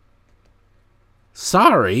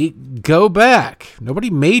 Sorry, go back. Nobody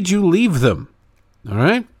made you leave them. All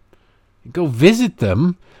right? Go visit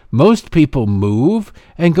them. Most people move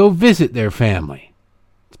and go visit their family.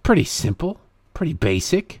 It's pretty simple, pretty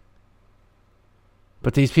basic.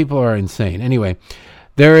 But these people are insane. Anyway,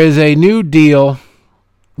 there is a new deal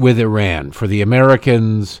with Iran for the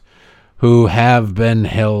Americans who have been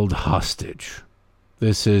held hostage.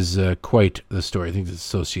 This is quite the story. I think it's an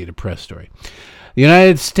Associated Press story. The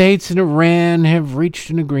United States and Iran have reached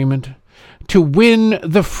an agreement to win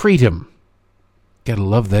the freedom. Gotta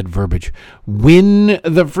love that verbiage. Win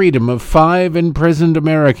the freedom of 5 imprisoned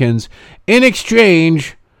Americans in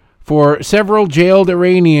exchange for several jailed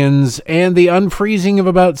Iranians and the unfreezing of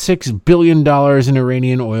about $6 billion in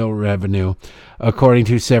Iranian oil revenue, according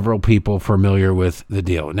to several people familiar with the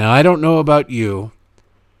deal. Now, I don't know about you.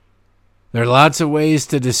 There are lots of ways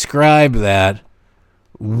to describe that.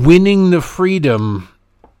 Winning the freedom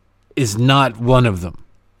is not one of them.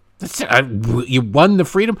 You won the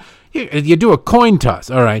freedom? You do a coin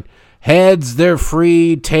toss. All right. Heads, they're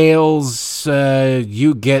free. Tails,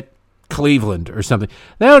 you get Cleveland or something.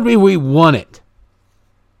 That would mean we won it.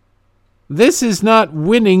 This is not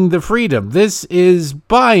winning the freedom. This is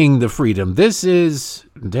buying the freedom. This is,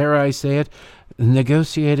 dare I say it,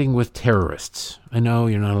 negotiating with terrorists. I know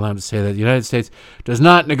you're not allowed to say that. The United States does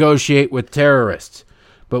not negotiate with terrorists,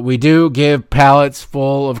 but we do give pallets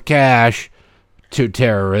full of cash to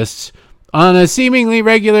terrorists on a seemingly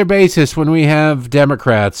regular basis when we have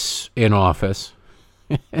Democrats in office.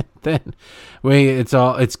 Then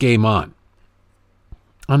it's game on.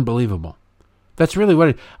 Unbelievable. That's really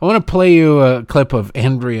what I want to play you a clip of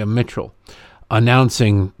Andrea Mitchell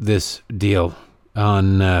announcing this deal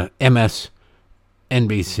on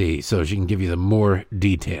MSNBC so she can give you the more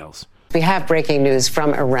details. We have breaking news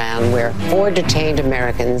from Iran, where 4 detained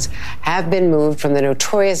Americans have been moved from the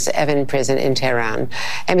notorious Evin prison in Tehran.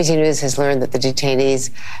 NBC News has learned that the detainees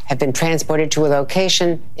have been transported to a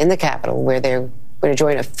location in the capital where they're going to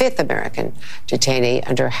join a 5th American detainee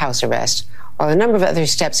under house arrest while a number of other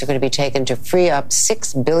steps are going to be taken to free up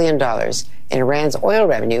 $6 billion in Iran's oil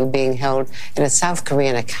revenue being held in a South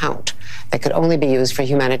Korean account that could only be used for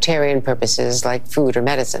humanitarian purposes like food or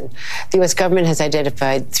medicine. The U.S. government has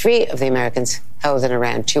identified 3 of the Americans held in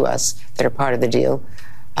Iran to us that are part of the deal.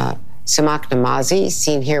 Samak Namazi,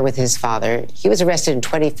 seen here with his father, he was arrested in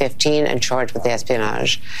 2015 and charged with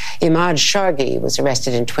espionage. Imad Shargi was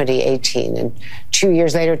arrested in 2018 and 2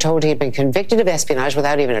 years later told he had been convicted of espionage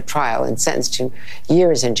without even a trial and sentenced to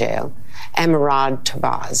years in jail. And Murad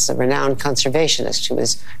Tabaz, a renowned conservationist who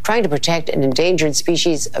was trying to protect an endangered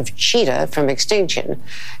species of cheetah from extinction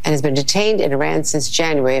and has been detained in Iran since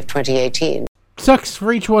January of 2018. Sucks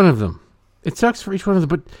for each one of them. It sucks for each one of them,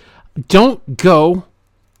 but don't go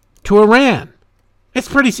to Iran. It's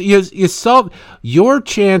pretty. You solve your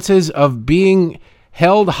chances of being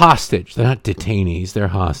held hostage. They're not detainees, they're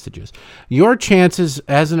hostages. Your chances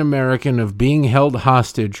as an American of being held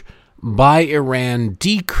hostage by Iran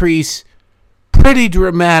decrease pretty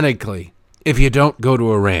dramatically if you don't go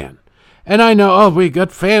to Iran. And I know, we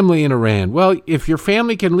got family in Iran. Well, if your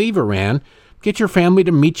family can leave Iran, get your family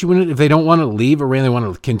to meet you in it. If they don't want to leave Iran, they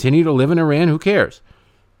want to continue to live in Iran, who cares?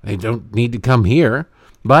 They don't need to come here.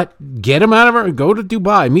 But get them out of it. Go to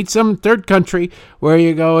Dubai. Meet some third country where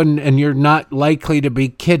you go and you're not likely to be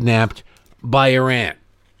kidnapped by Iran.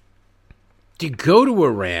 You go to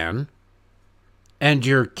Iran and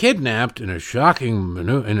you're kidnapped in a shocking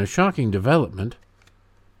development.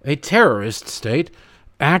 A terrorist state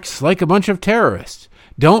acts like a bunch of terrorists.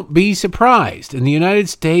 Don't be surprised. In the United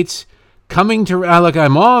States, coming to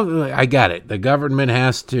I got it. The government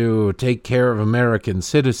has to take care of American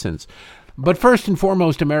citizens. But first and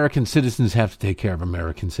foremost, American citizens have to take care of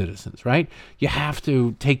American citizens, right? You have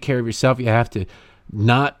to take care of yourself. You have to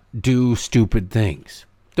not do stupid things.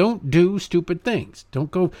 Don't do stupid things. Don't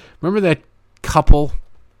go. Remember that couple?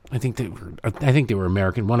 I think they were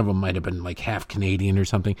American. One of them might have been like half Canadian or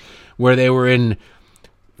something, where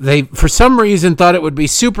they for some reason thought it would be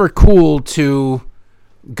super cool to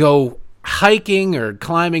go hiking or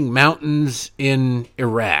climbing mountains in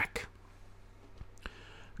Iraq.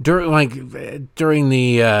 It was during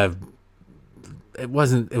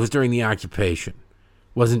the occupation.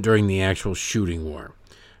 It wasn't during the actual shooting war.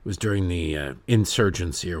 It was during the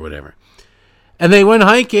insurgency or whatever. And they went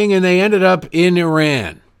hiking and they ended up in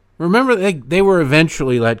Iran. Remember, they were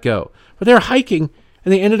eventually let go. But they're hiking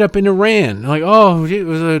and they ended up in Iran. Like, it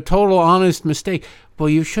was a total honest mistake. Well,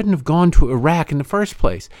 you shouldn't have gone to Iraq in the first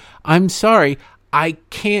place. I'm sorry. I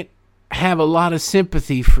can't have a lot of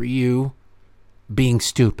sympathy for you being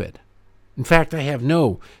stupid. In fact, I have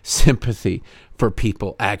no sympathy for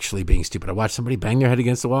people actually being stupid. I watch somebody bang their head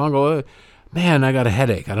against the wall and go, man, I got a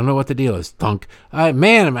headache. I don't know what the deal is. Thunk.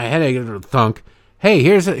 Man, my headache. Thunk. Hey,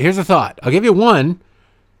 here's a thought. I'll give you one.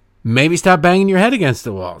 Maybe stop banging your head against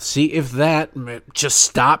the wall. See if that just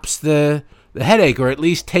stops the headache or at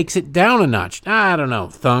least takes it down a notch. I don't know.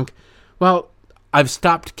 Thunk. Well, I've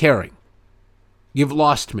stopped caring. You've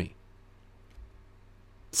lost me.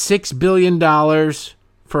 $6 billion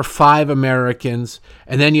for 5 Americans,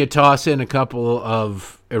 and then you toss in a couple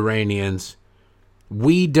of Iranians.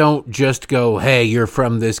 We don't just go, hey, you're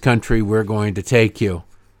from this country, we're going to take you.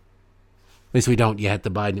 At least we don't yet. The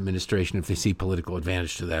Biden administration, if they see political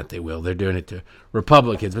advantage to that, they will. They're doing it to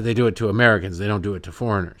Republicans, but they do it to Americans. They don't do it to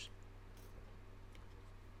foreigners.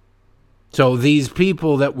 So these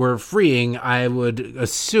people that we're freeing, I would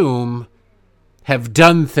assume, have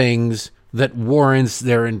done things that warrants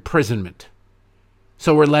their imprisonment.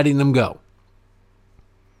 So we're letting them go.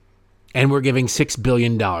 And we're giving $6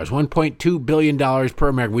 billion, $1.2 billion per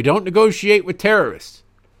American. We don't negotiate with terrorists.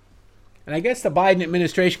 And I guess the Biden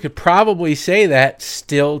administration could probably say that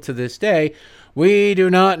still to this day. We do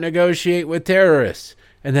not negotiate with terrorists.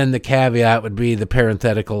 And then the caveat would be the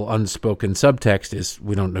parenthetical unspoken subtext is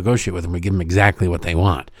we don't negotiate with them. We give them exactly what they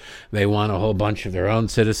want. They want a whole bunch of their own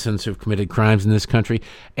citizens who've committed crimes in this country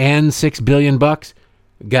and $6 billion. Go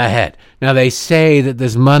ahead. Now, they say that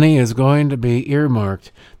this money is going to be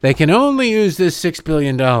earmarked. They can only use this $6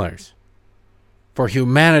 billion for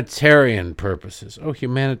humanitarian purposes. Oh,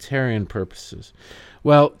 humanitarian purposes.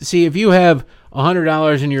 Well, see, if you have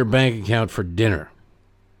 $100 in your bank account for dinner,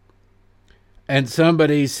 and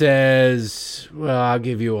somebody says, well, I'll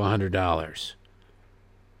give you $100,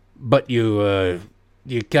 but you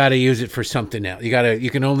got to use it for something else. You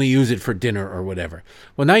can only use it for dinner or whatever.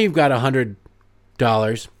 Well, now you've got $100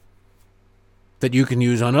 that you can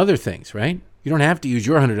use on other things, right? You don't have to use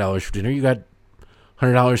your $100 for dinner. You got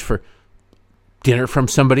 $100 for dinner from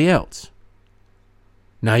somebody else.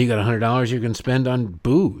 Now you got $100 you can spend on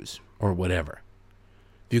booze or whatever.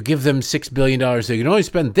 If you give them $6 billion, they can only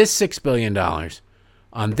spend this $6 billion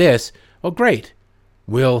on this. Well, great.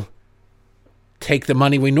 We'll take the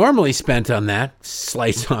money we normally spent on that,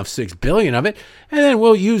 slice off $6 billion of it, and then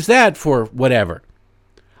we'll use that for whatever.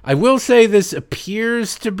 I will say this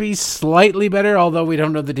appears to be slightly better, although we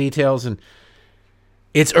don't know the details, and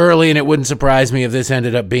it's early, and it wouldn't surprise me if this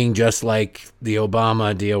ended up being just like the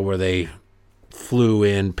Obama deal where they flew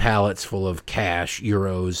in pallets full of cash,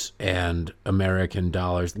 euros, and American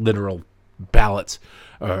dollars, literal pallets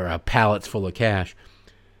full of cash.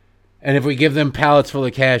 And if we give them pallets full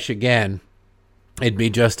of cash again, it'd be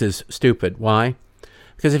just as stupid. Why?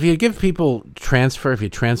 Because if you give people if you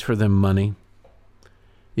transfer them money,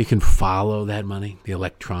 you can follow that money, the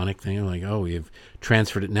electronic thing. Like, oh, you've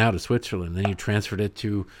transferred it now to Switzerland, then you transferred it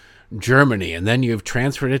to Germany, and then you've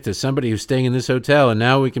transferred it to somebody who's staying in this hotel, and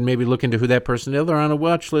now we can maybe look into who that person is. They're on a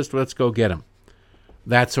watch list. Let's go get them.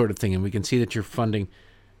 That sort of thing. And we can see that you're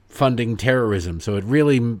funding terrorism. So it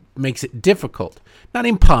really makes it difficult. Not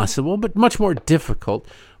impossible, but much more difficult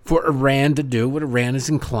for Iran to do what Iran is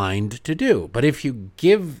inclined to do. But if you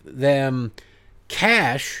give them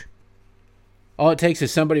cash, all it takes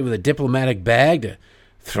is somebody with a diplomatic bag to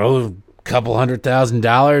throw a couple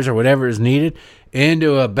 $100,000 or whatever is needed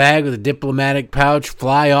into a bag with a diplomatic pouch,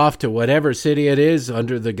 fly off to whatever city it is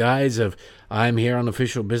under the guise of, I'm here on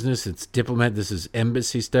official business, it's diplomat, this is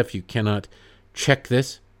embassy stuff, you cannot check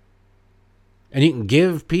this. And you can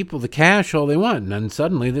give people the cash all they want, and then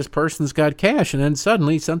suddenly this person's got cash, and then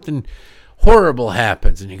suddenly something horrible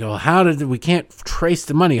happens, and you go, we can't trace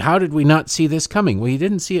the money. How did we not see this coming? Well, you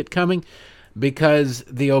didn't see it coming because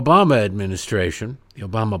the Obama administration, the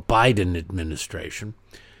Obama-Biden administration,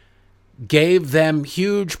 gave them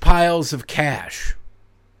huge piles of cash,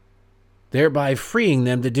 thereby freeing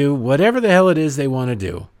them to do whatever the hell it is they want to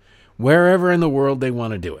do, wherever in the world they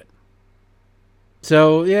want to do it.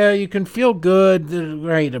 So, yeah, you can feel good that,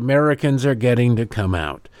 right, Americans are getting to come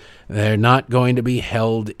out. They're not going to be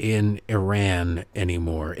held in Iran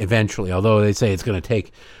anymore, eventually, although they say it's going to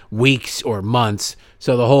take weeks or months,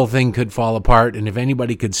 so the whole thing could fall apart, and if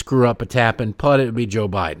anybody could screw up a tap and put it would be Joe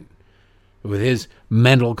Biden. With his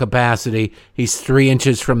mental capacity, he's 3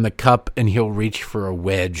 inches from the cup, and he'll reach for a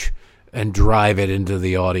wedge and drive it into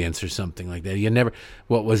the audience or something like that.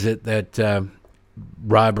 What was it that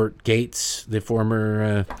Robert Gates, the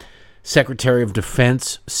former Secretary of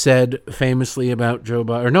Defense, said famously about Joe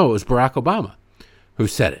Biden? Or no, it was Barack Obama who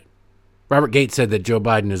said it. Robert Gates said that Joe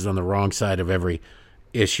Biden is on the wrong side of every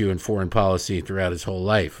issue in foreign policy throughout his whole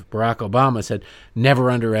life. Barack Obama said, never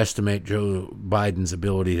underestimate Joe Biden's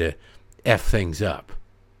ability to F things up.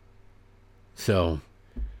 So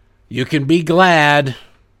you can be glad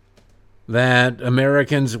that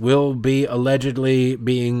Americans will be allegedly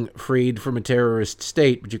being freed from a terrorist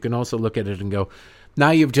state, but you can also look at it and go,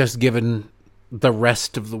 now you've just given the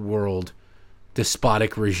rest of the world,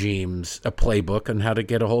 despotic regimes, a playbook on how to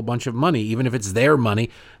get a whole bunch of money, even if it's their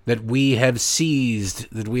money that we have seized,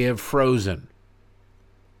 that we have frozen.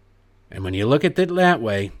 And when you look at it that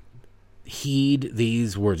way, heed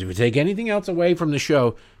these words. If you take anything else away from the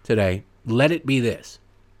show today, let it be this.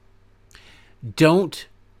 Don't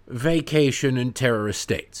vacation in terrorist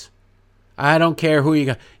states. I don't care who you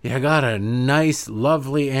got. You got a nice,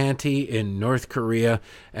 lovely auntie in North Korea,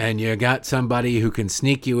 and you got somebody who can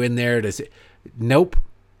sneak you in there to say, nope.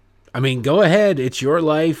 I mean, go ahead. It's your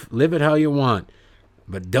life. Live it how you want.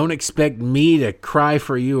 But don't expect me to cry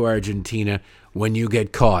for you, Argentina, when you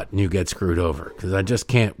get caught and you get screwed over, because I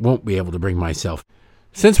just won't be able to bring myself.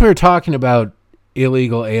 Since we were talking about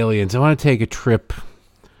illegal aliens, I want to take a trip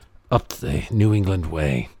up the New England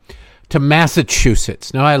way to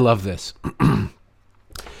Massachusetts. Now, I love this.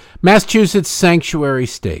 Massachusetts, sanctuary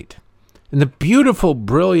state. And the beautiful,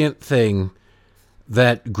 brilliant thing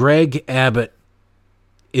that Greg Abbott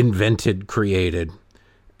invented, created,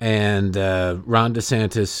 and Ron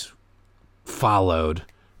DeSantis followed,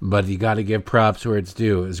 but you got to give props where it's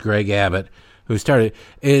due, is Greg Abbott, who started,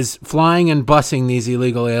 is flying and busing these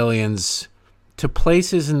illegal aliens to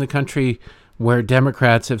places in the country where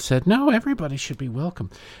Democrats have said, no, everybody should be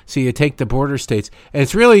welcome. So you take the border states, and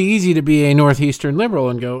it's really easy to be a Northeastern liberal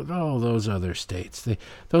and go, oh, those other states,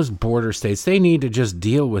 those border states, they need to just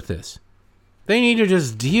deal with this. They need to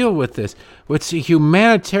just deal with this. It's a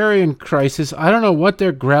humanitarian crisis. I don't know what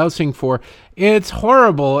they're grousing for. It's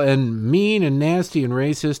horrible and mean and nasty and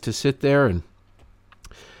racist to sit there and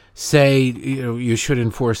say, you should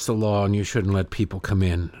enforce the law and you shouldn't let people come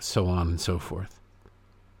in, so on and so forth.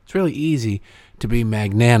 It's really easy to be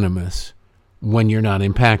magnanimous when you're not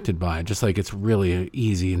impacted by it, just like it's really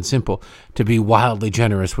easy and simple to be wildly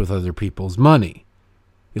generous with other people's money.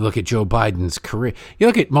 You look at Joe Biden's career. You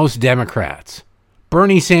look at most Democrats.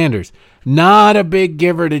 Bernie Sanders, not a big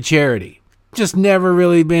giver to charity. Just never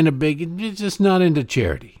really been just not into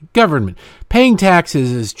charity. Government, paying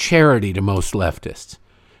taxes is charity to most leftists.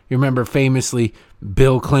 You remember famously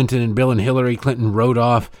Bill and Hillary Clinton wrote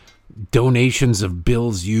off donations of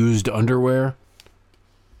Bill's used underwear.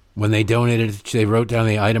 When they donated, they wrote down,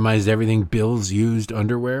 they itemized everything, Bill's used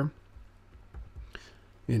underwear.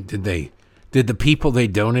 Did the people they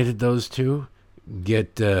donated those to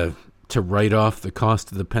get to write off the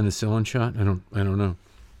cost of the penicillin shot? I don't know.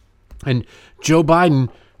 And Joe Biden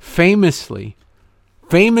famously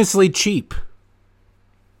cheap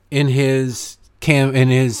in his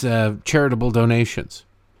charitable donations.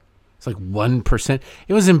 It's like 1%.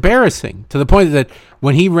 It was embarrassing to the point that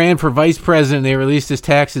when he ran for vice president, they released his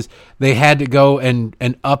taxes. They had to go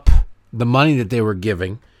and up the money that they were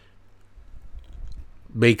giving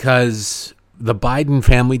because the Biden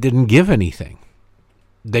family didn't give anything.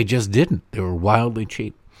 They just didn't. They were wildly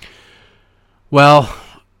cheap. Well,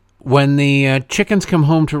 when the chickens come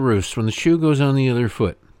home to roost, when the shoe goes on the other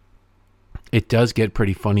foot, it does get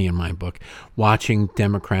pretty funny in my book, watching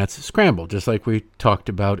Democrats scramble, just like we talked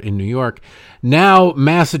about in New York. Now,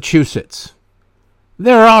 Massachusetts.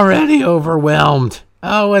 They're already overwhelmed.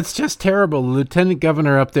 Oh, it's just terrible. The lieutenant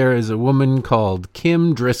governor up there is a woman called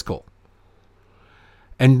Kim Driscoll.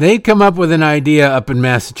 And they come up with an idea up in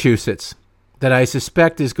Massachusetts that I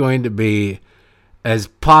suspect is going to be as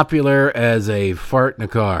popular as a fart in a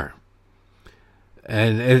car.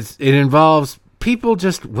 And it involves people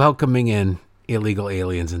just welcoming in illegal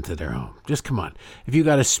aliens into their home. Just come on. If you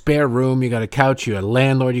got a spare room, you got a couch, you got a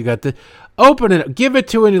landlord, you got open it, give it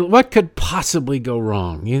to it. What could possibly go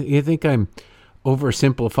wrong? You think I'm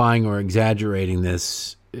oversimplifying or exaggerating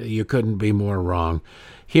this? You couldn't be more wrong.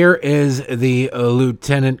 Here is the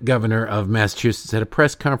lieutenant governor of Massachusetts at a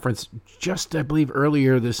press conference just, I believe,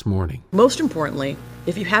 earlier this morning. Most importantly,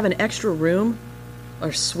 if you have an extra room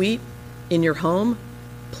or suite in your home,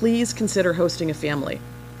 please consider hosting a family.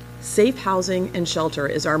 Safe housing and shelter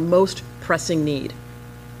is our most pressing need.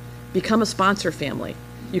 Become a sponsor family.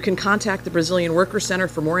 You can contact the Brazilian Workers Center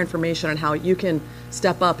for more information on how you can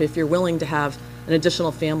step up if you're willing to have an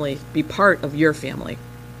additional family be part of your family.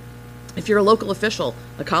 If you're a local official,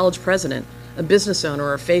 a college president, a business owner,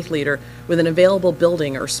 or a faith leader with an available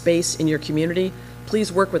building or space in your community,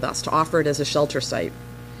 please work with us to offer it as a shelter site.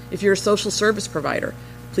 If you're a social service provider,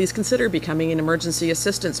 please consider becoming an emergency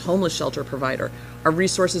assistance homeless shelter provider. Our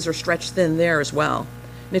resources are stretched thin there as well.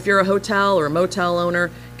 And if you're a hotel or a motel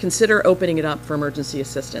owner, consider opening it up for emergency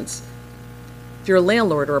assistance. If you're a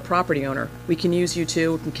landlord or a property owner, we can use you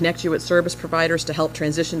too and connect you with service providers to help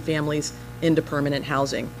transition families into permanent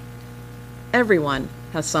housing. Everyone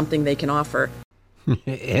has something they can offer.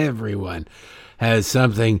 Everyone has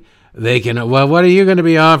something they can. Well, what are you going to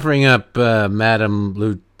be offering up, Madam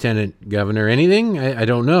Lieutenant Governor? Anything? I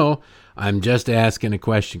don't know. I'm just asking a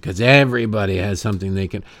question because everybody has something they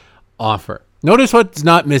can offer. Notice what's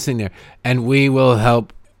not missing there. And we will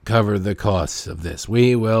help cover the costs of this.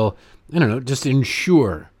 We will, just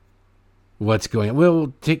ensure what's going on.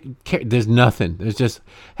 We'll take care. There's nothing. There's just,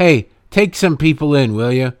 hey, take some people in,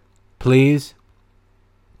 will you? Please.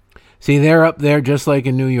 See, they're up there just like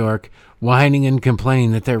in New York, whining and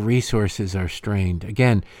complaining that their resources are strained.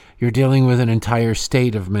 Again, you're dealing with an entire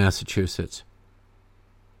state of Massachusetts.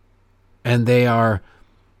 And they are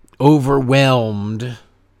overwhelmed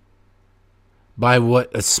by what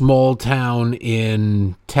a small town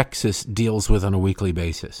in Texas deals with on a weekly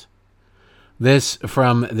basis. This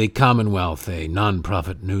from the Commonwealth, a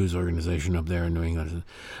nonprofit news organization up there in New England.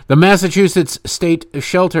 The Massachusetts State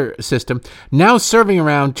Shelter System, now serving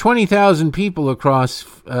around 20,000 people across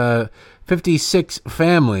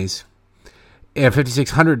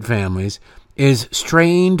 5,600 families, is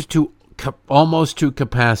strained to almost to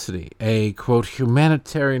capacity. A, quote,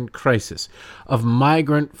 humanitarian crisis of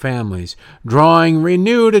migrant families, drawing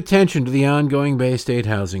renewed attention to the ongoing Bay State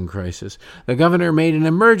housing crisis. The governor made an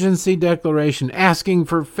emergency declaration asking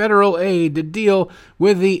for federal aid to deal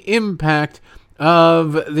with the impact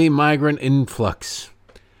of the migrant influx.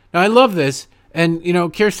 Now, I love this. And,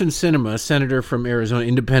 Kyrsten Sinema, senator from Arizona,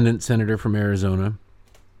 independent senator from Arizona,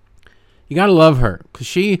 you got to love her because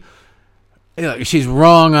she's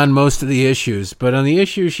wrong on most of the issues, but on the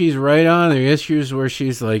issues she's right on, the issues where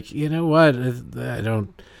she's like, you know what,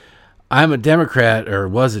 I'm a Democrat or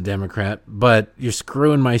was a Democrat, but you're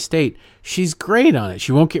screwing my state. She's great on it.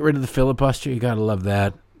 She won't get rid of the filibuster. You got to love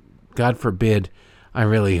that. God forbid. I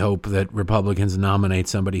really hope that Republicans nominate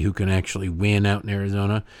somebody who can actually win out in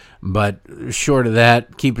Arizona. But short of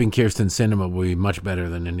that, keeping Kyrsten Sinema will be much better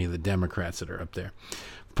than any of the Democrats that are up there.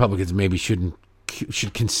 Republicans maybe should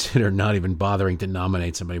consider not even bothering to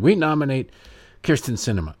nominate somebody. We nominate Kyrsten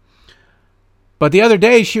Sinema. But the other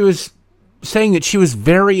day she was saying that she was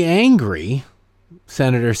very angry,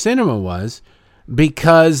 Senator Sinema was,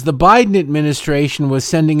 because the Biden administration was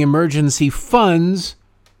sending emergency funds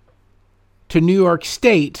to New York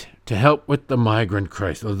State to help with the migrant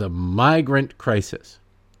crisis.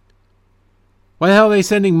 Why the hell are they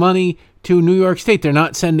sending money to New York State? They're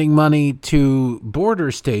not sending money to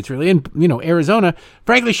border states, really. And, Arizona,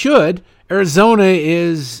 frankly, should. Arizona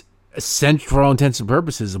is, for all intents and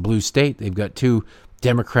purposes, a blue state. They've got 2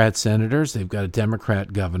 Democrat senators. They've got a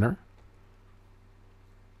Democrat governor.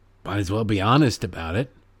 Might as well be honest about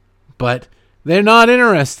it. But they're not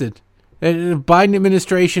interested. The Biden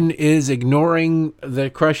administration is ignoring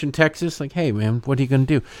the crush in Texas. Like, hey, man, what are you going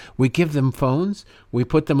to do? We give them phones, we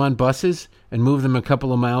put them on buses and move them a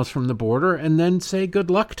couple of miles from the border and then say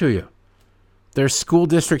good luck to you. There's school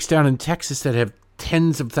districts down in Texas that have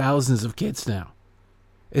tens of thousands of kids now.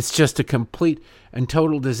 It's just a complete and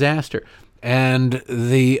total disaster. And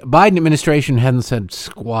the Biden administration hasn't said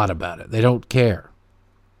squat about it. They don't care.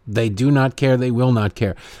 They do not care. They will not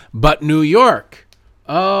care. But New York...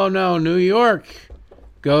 oh, no, New York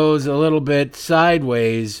goes a little bit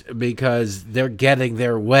sideways because they're getting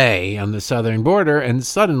their way on the southern border, and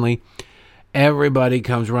suddenly everybody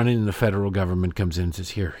comes running, and the federal government comes in and says,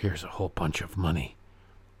 here's a whole bunch of money.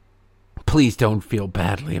 Please don't feel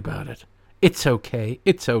badly about it. It's okay.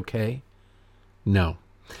 It's okay. No,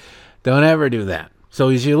 don't ever do that. So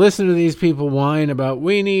as you listen to these people whine about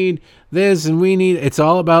we need this and we need, it's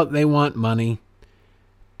all about they want money.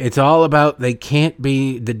 It's all about the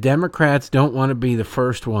Democrats don't want to be the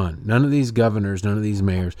first one. None of these governors, none of these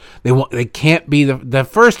mayors. They can't be the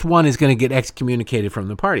first one is going to get excommunicated from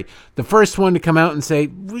the party. The first one to come out and say,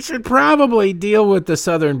 we should probably deal with the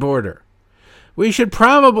southern border. We should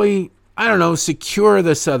probably, secure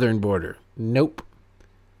the southern border. Nope.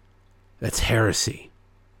 That's heresy.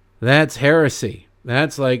 That's heresy.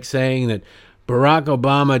 That's like saying that Barack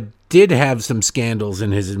Obama did have some scandals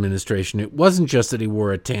in his administration. It wasn't just that he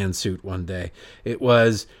wore a tan suit one day. It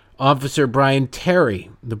was Officer Brian Terry,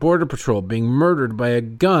 the Border Patrol, being murdered by a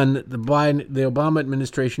gun that the Obama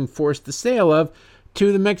administration forced the sale of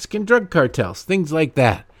to the Mexican drug cartels. Things like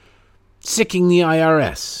that. Sicking the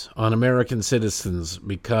IRS on American citizens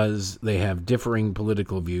because they have differing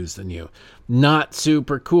political views than you. Not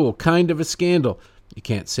super cool. Kind of a scandal. You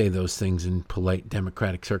can't say those things in polite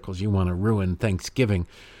Democratic circles. You want to ruin Thanksgiving.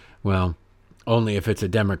 Well, only if it's a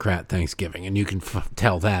Democrat Thanksgiving, and you can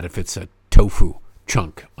tell that if it's a tofu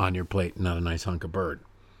chunk on your plate, not a nice hunk of bird.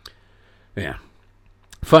 Yeah.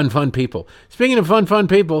 Fun people. Speaking of fun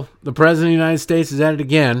people, the President of the United States is at it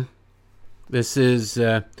again. This is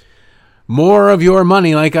more of your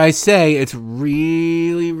money. Like I say, it's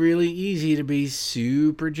really, really easy to be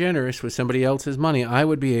super generous with somebody else's money. I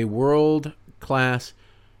would be a world-class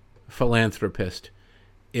philanthropist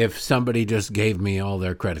if somebody just gave me all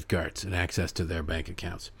their credit cards and access to their bank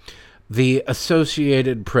accounts. The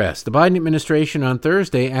Associated Press. The Biden administration on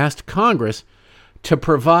Thursday asked Congress to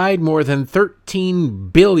provide more than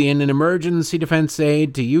 $13 billion in emergency defense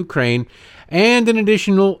aid to Ukraine and an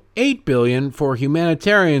additional $8 billion for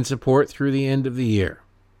humanitarian support through the end of the year.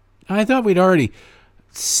 I thought we'd already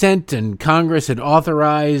sent and Congress had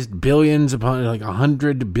authorized billions upon like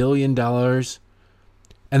 $100 billion.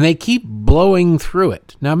 And they keep blowing through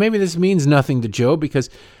it. Now, maybe this means nothing to Joe because,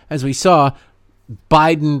 as we saw,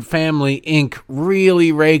 Biden Family Inc.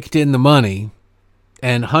 really raked in the money.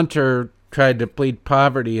 And Hunter tried to plead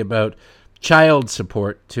poverty about child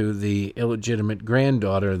support to the illegitimate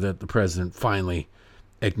granddaughter that the president finally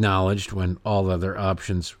acknowledged when all other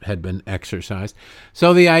options had been exercised.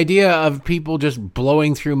 So the idea of people just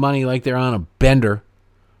blowing through money like they're on a bender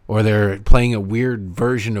or they're playing a weird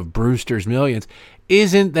version of Brewster's Millions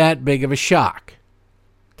isn't that big of a shock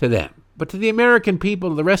to them. But to the American people,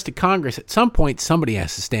 to the rest of Congress, at some point somebody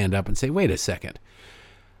has to stand up and say, wait a second.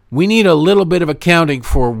 We need a little bit of accounting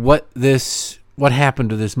for what happened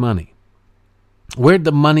to this money. Where'd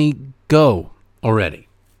the money go already?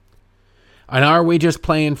 And are we just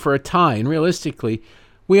playing for a tie? And realistically,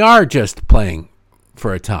 we are just playing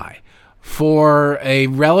for a tie. For a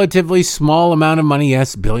relatively small amount of money,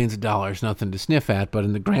 yes, billions of dollars, nothing to sniff at. But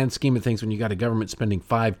in the grand scheme of things, when you got a government spending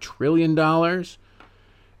 $5 trillion,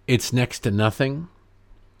 it's next to nothing.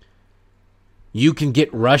 You can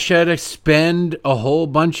get Russia to spend a whole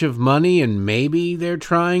bunch of money, and maybe they're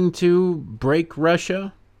trying to break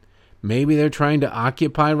Russia. Maybe they're trying to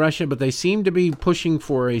occupy Russia, but they seem to be pushing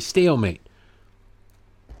for a stalemate,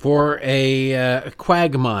 for a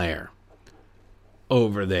quagmire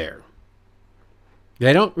over there.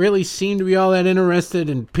 They don't really seem to be all that interested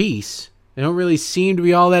in peace. They don't really seem to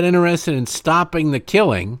be all that interested in stopping the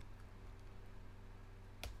killing.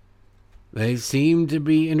 They seem to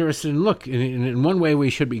be interested in, look, in one way we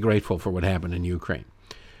should be grateful for what happened in Ukraine.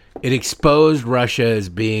 It exposed Russia as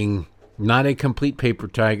being not a complete paper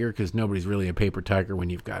tiger, because nobody's really a paper tiger when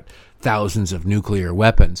you've got thousands of nuclear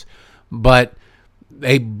weapons, but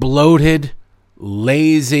a bloated,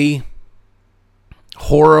 lazy,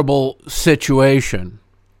 horrible situation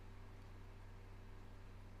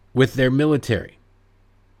with their military.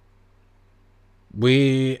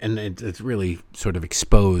 It's really sort of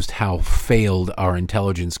exposed how failed our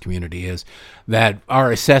intelligence community is, that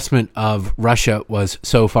our assessment of Russia was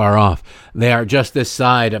so far off. They are just this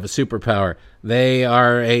side of a superpower. They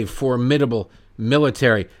are a formidable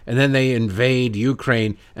military, and then they invade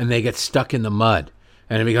Ukraine and they get stuck in the mud.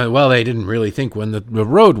 And it becomes, well, they didn't really think when the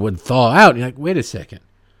road would thaw out. You're like, wait a second.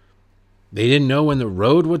 They didn't know when the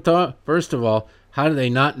road would thaw? First of all, how do they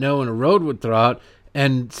not know when a road would thaw out?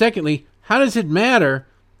 And secondly, how does it matter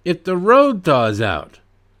if the road thaws out?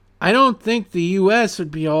 I don't think the U.S.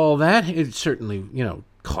 would be all that. It certainly,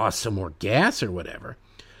 cost some more gas or whatever.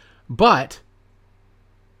 But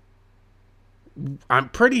I'm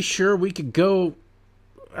pretty sure we could go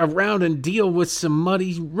around and deal with some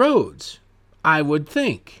muddy roads, I would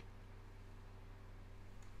think.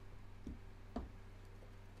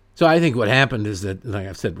 So I think what happened is that, like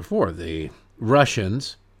I've said before, the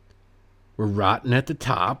Russians were rotten at the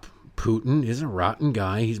top. Putin is a rotten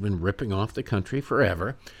guy. He's been ripping off the country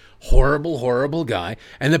forever. Horrible, horrible guy.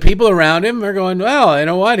 And the people around him are going, well, you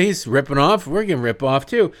know what? He's ripping off. We're going to rip off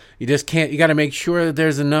too. You just can't, you got to make sure that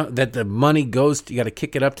there's enough, that the money goes, you got to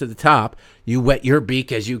kick it up to the top. You wet your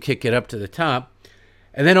beak as you kick it up to the top.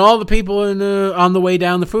 And then all the people on the way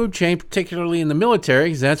down the food chain, particularly in the military,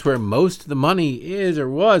 because that's where most of the money is or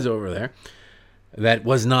was over there, that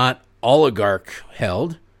was not oligarch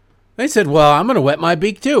held. They said, well, I'm going to wet my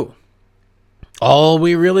beak too. All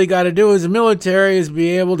we really got to do as a military is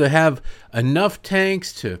be able to have enough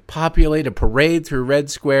tanks to populate a parade through Red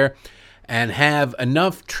Square and have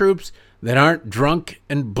enough troops that aren't drunk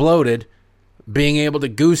and bloated being able to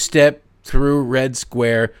goose step through Red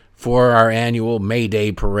Square for our annual May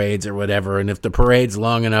Day parades or whatever. And if the parade's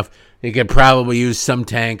long enough, you could probably use some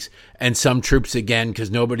tanks and some troops again, because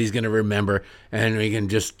nobody's going to remember, and we can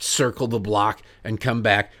just circle the block and come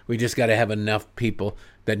back. We just got to have enough people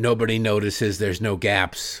that nobody notices there's no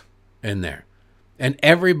gaps in there. And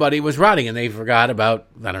everybody was rotting, and they forgot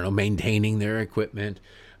about, maintaining their equipment,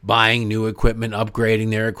 buying new equipment,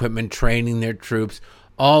 upgrading their equipment, training their troops,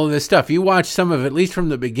 all of this stuff. You watch some of it, at least from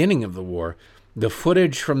the beginning of the war, the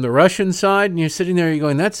footage from the Russian side, and you're sitting there, you're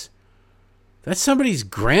going, that's somebody's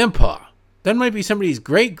grandpa. That might be somebody's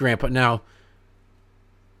great-grandpa. Now,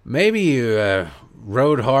 maybe you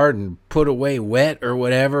rode hard and put away wet or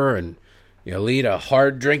whatever, and you lead a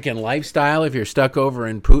hard-drinking lifestyle if you're stuck over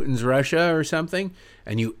in Putin's Russia or something,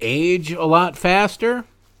 and you age a lot faster.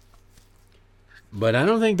 But I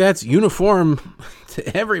don't think that's uniform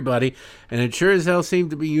to everybody, and it sure as hell seemed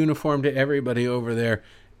to be uniform to everybody over there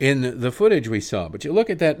in the footage we saw. But you look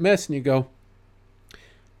at that mess and you go,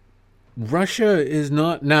 Russia is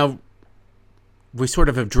not... Now, we sort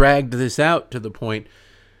of have dragged this out to the point,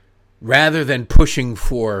 rather than pushing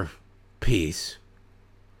for peace,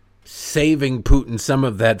 saving Putin some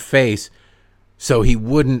of that face so he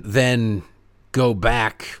wouldn't then go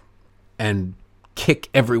back and kick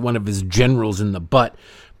every one of his generals in the butt,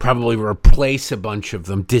 probably replace a bunch of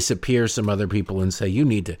them, disappear some other people, and say, you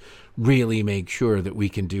need to really make sure that we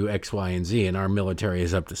can do X, Y, and Z, and our military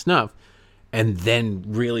is up to snuff, and then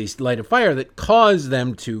really light a fire that caused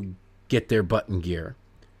them to get their butt in gear.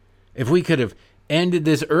 If we could have ended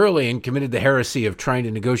this early and committed the heresy of trying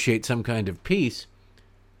to negotiate some kind of peace,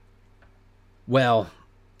 well,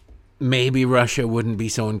 maybe Russia wouldn't be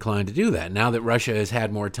so inclined to do that. Now that Russia has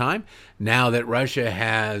had more time, now that Russia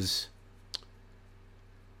has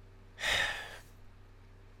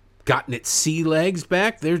gotten its sea legs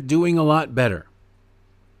back, they're doing a lot better.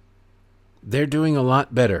 They're doing a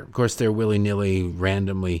lot better. Of course, they're willy-nilly,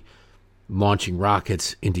 randomly launching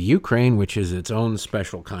rockets into Ukraine, which is its own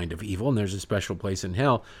special kind of evil, and there's a special place in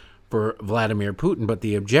hell for Vladimir Putin. But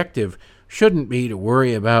the objective shouldn't be to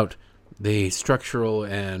worry about the structural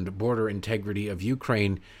and border integrity of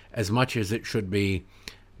Ukraine as much as it should be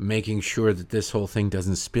making sure that this whole thing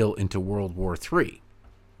doesn't spill into World War III,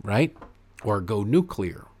 right? Or go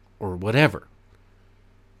nuclear or whatever.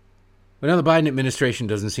 But now the Biden administration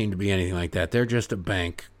doesn't seem to be anything like that. They're just a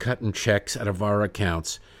bank cutting checks out of our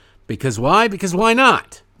accounts. Because why? Because why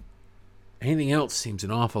not? Anything else seems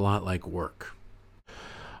an awful lot like work.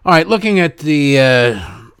 All right, looking at the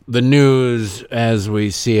news as we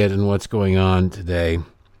see it and what's going on today,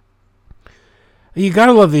 you got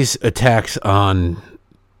to love these attacks on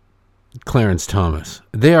Clarence Thomas.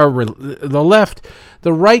 They are the left.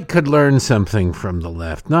 The right could learn something from the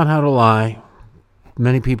left, not how to lie.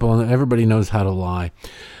 Many people, everybody knows how to lie,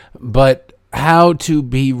 but how to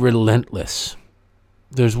be relentless.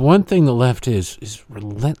 There's one thing the left is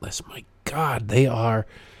relentless. My God, they are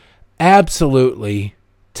absolutely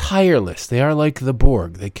tireless. They are like the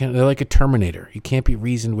Borg. They're like a Terminator. You can't be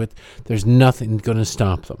reasoned with. There's nothing going to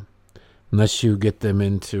stop them unless you get them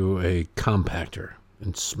into a compactor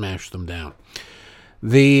and smash them down.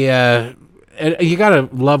 You got to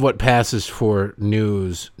love what passes for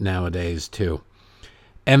news nowadays, too.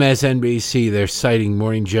 MSNBC, they're citing,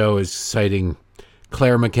 Morning Joe is citing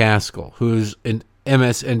Claire McCaskill, who's an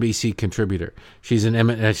MSNBC contributor. She's an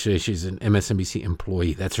MSNBC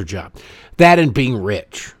employee. That's her job. That and being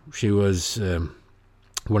rich. She was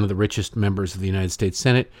one of the richest members of the United States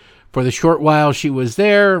Senate. For the short while she was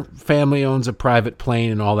there, family owns a private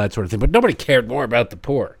plane and all that sort of thing. But nobody cared more about the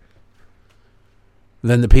poor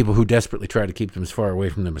than the people who desperately try to keep them as far away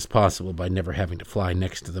from them as possible by never having to fly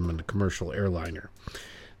next to them in a commercial airliner.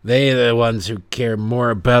 They're the ones who care more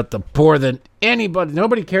about the poor than anybody.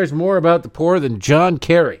 Nobody cares more about the poor than John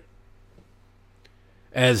Kerry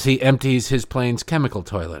as he empties his plane's chemical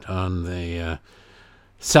toilet on the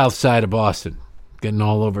south side of Boston, getting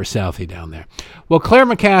all over Southie down there. Well, Claire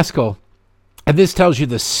McCaskill, and this tells you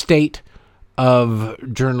the state of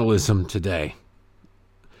journalism today.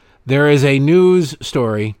 There is a news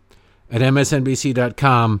story at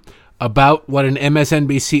MSNBC.com about what an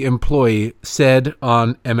MSNBC employee said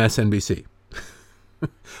on MSNBC.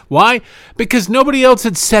 Why? Because nobody else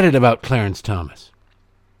had said it about Clarence Thomas.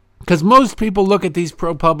 Because most people look at these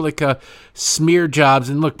ProPublica smear jobs,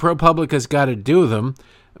 and look, ProPublica's got to do them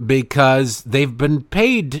because they've been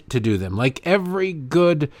paid to do them. Like every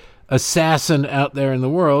good assassin out there in the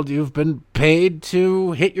world, you've been paid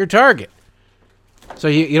to hit your target. So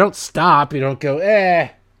you don't stop. You don't go,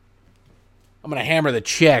 I'm going to hammer the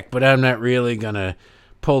check, but I'm not really going to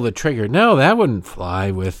pull the trigger. No, that wouldn't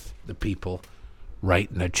fly with the people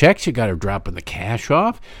writing the checks. You got to drop the cash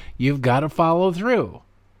off. You've got to follow through.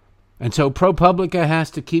 And so ProPublica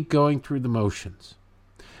has to keep going through the motions.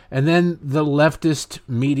 And then the leftist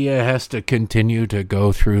media has to continue to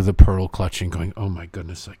go through the pearl clutching, going, oh my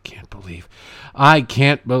goodness, I can't believe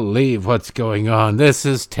what's going on. This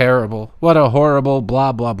is terrible. What a horrible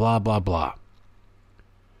blah, blah, blah, blah, blah.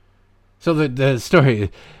 So the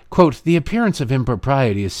story, quote, the appearance of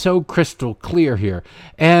impropriety is so crystal clear here,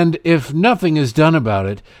 and if nothing is done about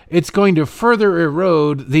it, it's going to further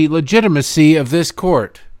erode the legitimacy of this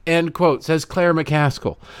court, end quote, says Claire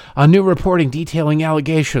McCaskill. A new reporting detailing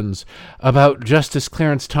allegations about Justice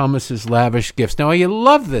Clarence Thomas's lavish gifts. Now, you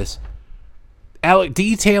love this.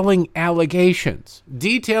 Detailing allegations.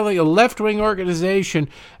 Detailing a left-wing organization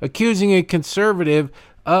accusing a conservative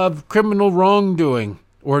of criminal wrongdoing.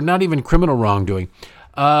 Or not even criminal wrongdoing,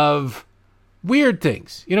 of weird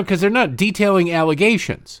things, because they're not detailing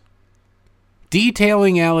allegations.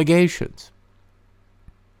 Detailing allegations.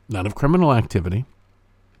 Not of criminal activity,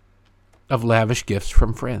 of lavish gifts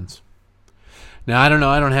from friends. Now, I don't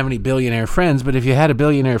know, I don't have any billionaire friends, but if you had a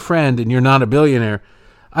billionaire friend and you're not a billionaire,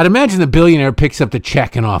 I'd imagine the billionaire picks up the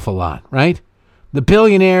check an awful lot, right? The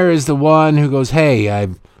billionaire is the one who goes, hey,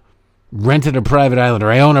 I've rented a private island,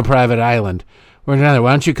 or I own a private island. Why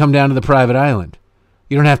don't you come down to the private island?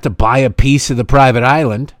 You don't have to buy a piece of the private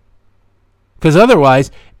island. Because otherwise,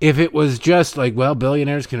 if it was just like, well,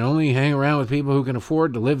 billionaires can only hang around with people who can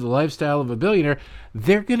afford to live the lifestyle of a billionaire,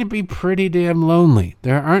 they're going to be pretty damn lonely.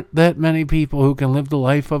 There aren't that many people who can live the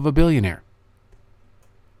life of a billionaire.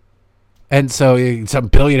 And so some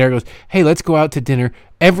billionaire goes, hey, let's go out to dinner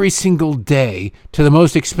every single day to the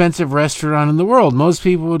most expensive restaurant in the world. Most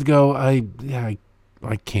people would go, I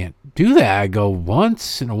can't do that. I go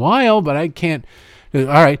once in a while, but I can't. All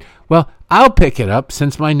right, well, I'll pick it up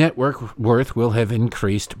since my net worth will have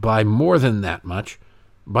increased by more than that much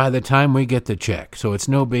by the time we get the check. So it's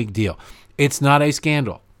no big deal. It's not a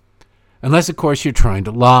scandal. Unless, of course, you're trying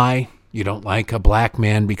to lie. You don't like a black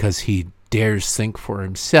man because he dares think for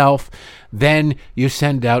himself. Then you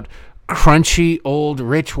send out crunchy old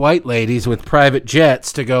rich white ladies with private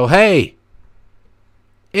jets to go, hey,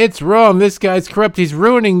 it's wrong. This guy's corrupt. He's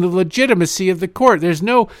ruining the legitimacy of the court. There's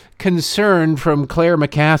no concern from Claire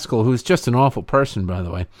McCaskill, who's just an awful person, by the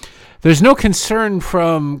way. There's no concern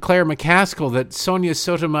from Claire McCaskill that Sonia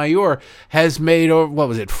Sotomayor has made,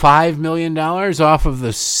 $5 million off of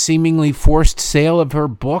the seemingly forced sale of her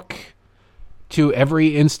book to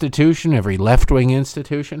every institution, every left-wing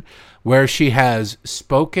institution, where she has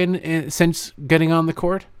spoken since getting on the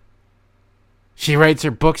court? She writes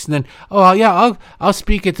her books and then, I'll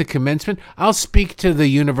speak at the commencement. I'll speak to the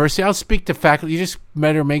university. I'll speak to faculty. You just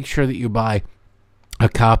better make sure that you buy a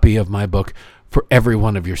copy of my book for every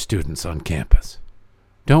one of your students on campus.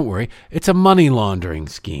 Don't worry, it's a money laundering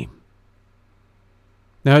scheme.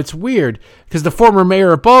 Now, it's weird because the former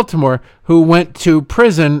mayor of Baltimore, who went to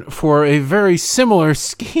prison for a very similar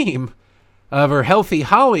scheme of her Healthy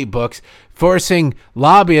Holly books, forcing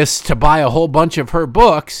lobbyists to buy a whole bunch of her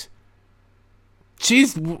books, she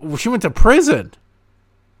went to prison.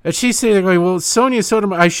 And she's saying, well, Sonia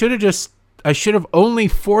Sotomayor, I should have only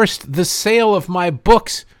forced the sale of my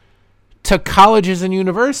books to colleges and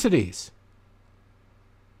universities.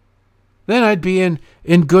 Then I'd be in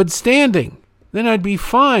good standing. Then I'd be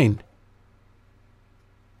fine.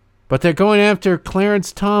 But they're going after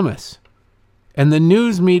Clarence Thomas. And the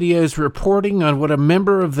news media is reporting on what a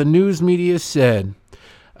member of the news media said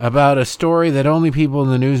about a story that only people in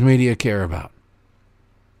the news media care about.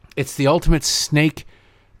 It's the ultimate snake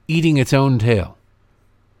eating its own tail.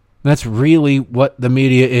 That's really what the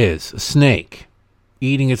media is, a snake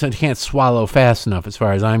eating its own. It can't swallow fast enough as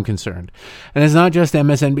far as I'm concerned. And it's not just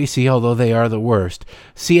MSNBC, although they are the worst.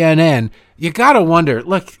 CNN, you got to wonder,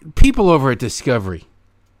 look, people over at Discovery,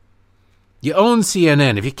 you own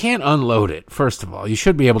CNN. If you can't unload it, first of all, you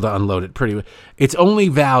should be able to unload it pretty well. Its only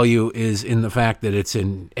value is in the fact that it's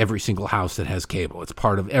in every single house that has cable. It's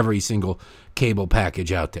part of every single cable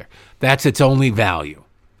package out there. That's its only value.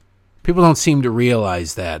 People don't seem to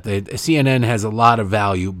realize that. CNN has a lot of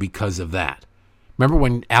value because of that. Remember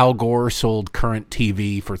when Al Gore sold Current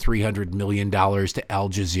TV for $300 million to Al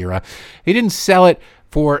Jazeera? He didn't sell it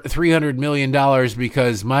for $300 million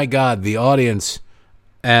because, my God, the audience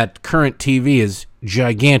at Current TV is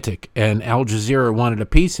gigantic and Al Jazeera wanted a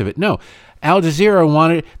piece of it. No, Al Jazeera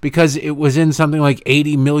wanted it because it was in something like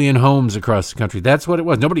 80 million homes across the country. That's what it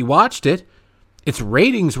was. Nobody watched it. Its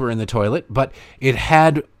ratings were in the toilet, but it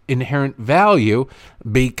had inherent value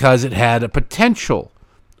because it had a potential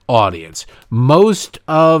audience. Most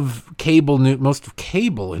of cable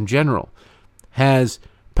in general has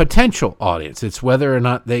potential audience. It's whether or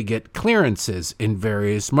not they get clearances in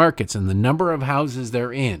various markets and the number of houses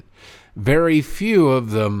they're in. Very few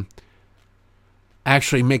of them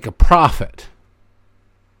actually make a profit.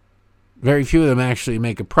 Very few of them actually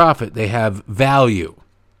make a profit. They have value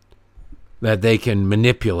that they can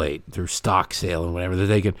manipulate through stock sale and whatever, that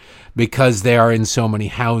they can, because they are in so many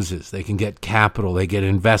houses. They can get capital, they get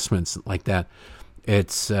investments like that.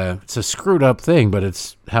 It's a screwed up thing, but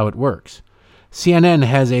it's how it works. CNN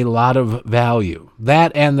has a lot of value.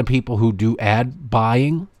 That and the people who do ad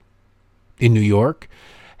buying in New York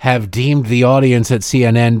have deemed the audience at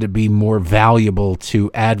CNN to be more valuable to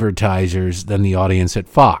advertisers than the audience at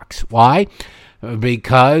Fox. Why?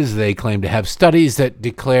 Because they claim to have studies that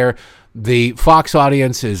declare the Fox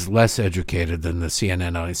audience is less educated than the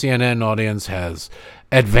CNN audience. CNN audience has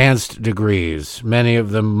advanced degrees, many of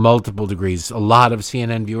them multiple degrees. A lot of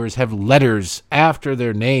CNN viewers have letters after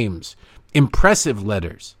their names, impressive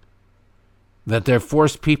letters that they're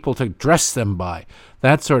forced people to dress them by,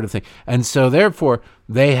 that sort of thing. And so therefore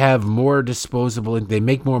they have more disposable, they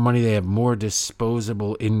make more money, they have more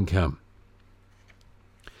disposable income.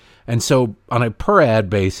 And so on a per ad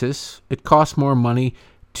basis, it costs more money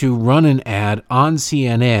to run an ad on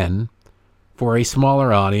CNN for a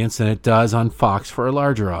smaller audience than it does on Fox for a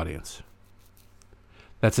larger audience.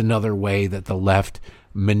 That's another way that the left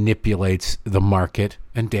manipulates the market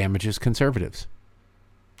and damages conservatives.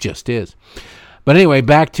 Just is. But anyway,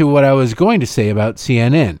 back to what I was going to say about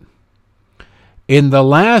CNN. In the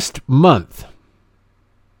last month,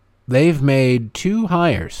 they've made 2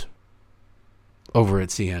 hires over at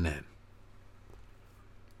CNN.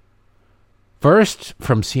 First,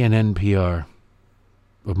 from CNN PR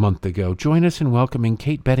a month ago, join us in welcoming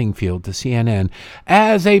Kate Bedingfield to CNN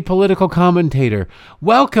as a political commentator.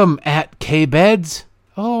 Welcome at K-Beds.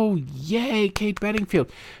 Oh, yay, Kate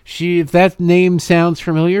Bedingfield. If that name sounds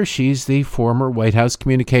familiar, she's the former White House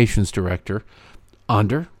communications director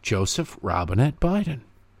under Joseph Robinette Biden.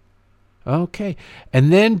 Okay,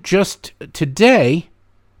 and then just today,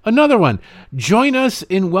 another one. Join us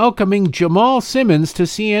in welcoming Jamal Simmons to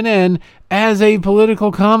CNN as a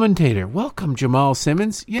political commentator. Welcome, Jamal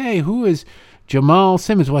Simmons. Yay, who is Jamal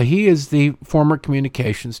Simmons? Well, he is the former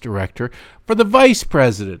communications director for the vice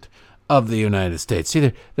president of the United States.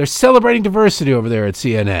 See, they're celebrating diversity over there at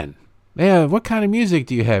CNN. Yeah, what kind of music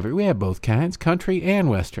do you have? We have both kinds, country and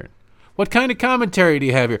Western. What kind of commentary do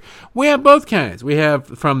you have here? We have both kinds. We have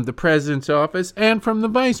from the president's office and from the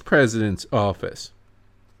vice president's office.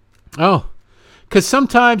 Oh, because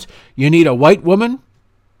sometimes you need a white woman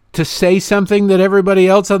to say something that everybody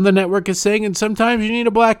else on the network is saying, and sometimes you need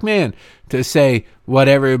a black man to say what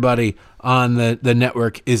everybody on the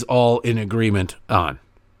network is all in agreement on.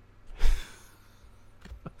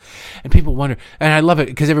 And people wonder, and I love it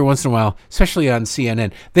because every once in a while, especially on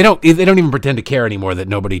CNN, they don't even pretend to care anymore that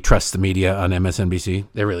nobody trusts the media on MSNBC.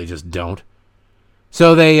 They really just don't.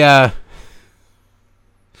 So they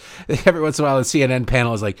every once in a while, the CNN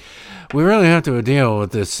panel is like, we really have to deal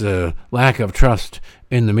with this lack of trust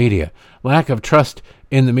in the media. Lack of trust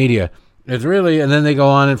in the media. It's really, and then they go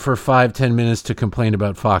on for 5-10 minutes to complain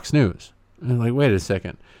about Fox News. And I'm like, wait a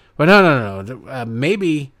second. But no.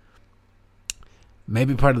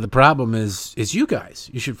 Maybe part of the problem is you guys.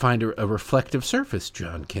 You should find a reflective surface,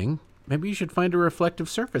 John King. Maybe you should find a reflective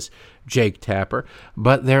surface, Jake Tapper.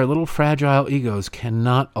 But their little fragile egos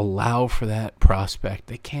cannot allow for that prospect.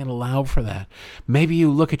 They can't allow for that. Maybe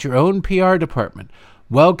you look at your own PR department,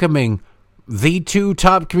 welcoming the two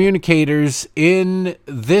top communicators in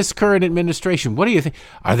this current administration. What do you think?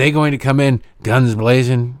 Are they going to come in guns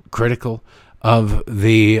blazing, critical of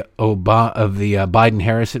the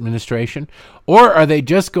Biden-Harris administration? Or are they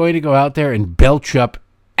just going to go out there and belch up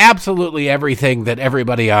absolutely everything that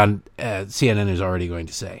everybody on CNN is already going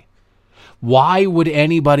to say? Why would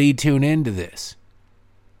anybody tune into this?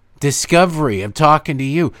 Discovery of talking to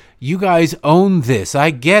you. You guys own this.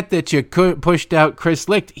 I get that you pushed out Chris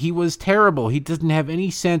Licht. He was terrible. He doesn't have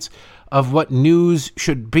any sense of what news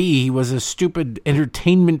should be. He was a stupid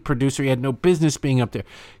entertainment producer. He had no business being up there.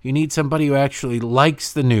 You need somebody who actually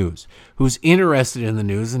likes the news, who's interested in the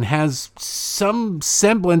news, and has some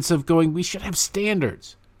semblance of going, we should have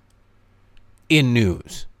standards in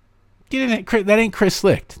news. That ain't Chris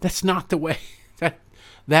Licht. That's not the way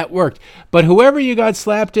that worked. But whoever you got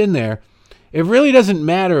slapped in there, it really doesn't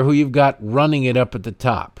matter who you've got running it up at the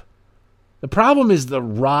top. The problem is the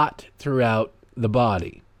rot throughout the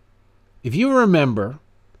body. If you remember,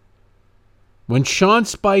 when Sean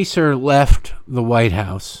Spicer left the White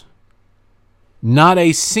House, not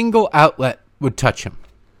a single outlet would touch him.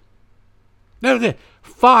 No,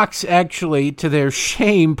 Fox actually, to their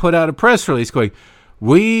shame, put out a press release going,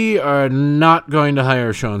 we are not going to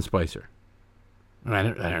hire Sean Spicer. I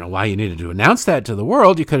don't know why you needed to announce that to the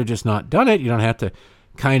world. You could have just not done it. You don't have to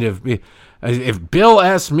kind of be... If Bill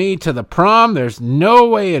asked me to the prom, there's no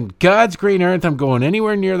way in God's green earth I'm going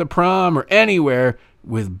anywhere near the prom or anywhere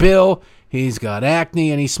with Bill. He's got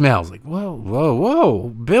acne and he smells. Like, whoa.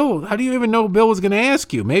 Bill, how do you even know Bill was going to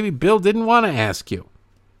ask you? Maybe Bill didn't want to ask you.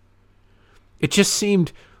 It just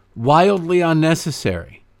seemed wildly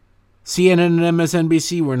unnecessary. CNN and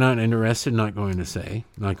MSNBC were not interested, not going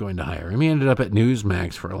to hire him. He ended up at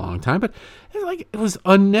Newsmax for a long time, but it was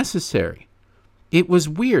unnecessary. It was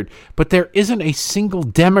weird. But there isn't a single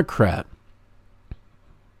Democrat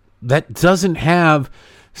that doesn't have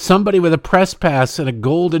somebody with a press pass and a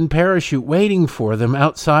golden parachute waiting for them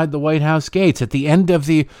outside the White House gates. At the end of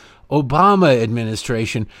the Obama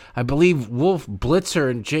administration, I believe Wolf Blitzer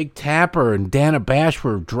and Jake Tapper and Dana Bash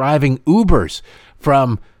were driving Ubers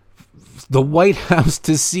from the White House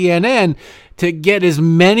to CNN to get as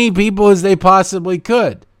many people as they possibly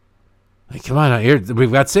could. Like, come on, here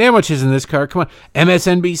we've got sandwiches in this car. Come on.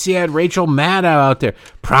 MSNBC had Rachel Maddow out there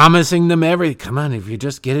promising them everything. Come on, if you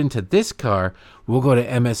just get into this car, we'll go to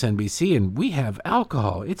MSNBC and we have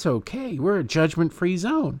alcohol. It's okay. We're a judgment-free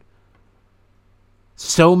zone.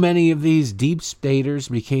 So many of these deep staters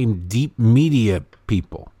became deep media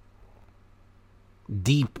people.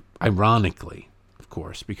 Deep, ironically, of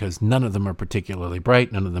course, because none of them are particularly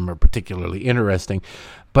bright. None of them are particularly interesting.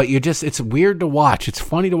 But it's weird to watch. It's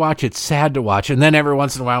funny to watch. It's sad to watch. And then every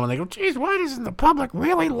once in a while when they go, geez, why doesn't the public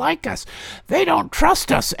really like us? They don't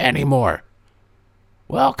trust us anymore.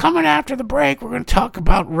 Well, coming after the break, we're going to talk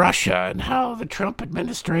about Russia and how the Trump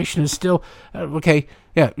administration is still... okay,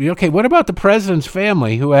 what about the president's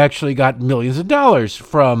family who actually got millions of dollars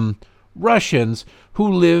from Russians who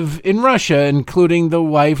live in Russia, including the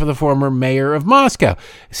wife of the former mayor of Moscow?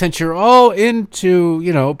 Since you're all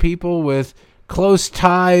into, people with close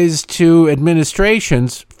ties to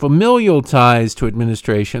administrations, familial ties to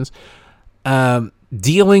administrations,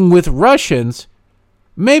 dealing with Russians,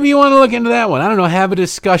 maybe you want to look into that one. I don't know, have a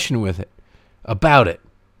discussion with it, about it.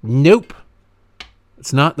 Nope.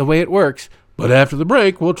 It's not the way it works. But after the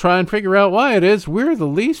break, we'll try and figure out why it is we're the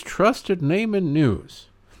least trusted name in news.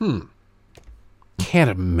 Can't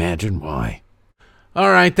imagine why.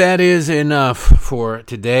 All right, that is enough for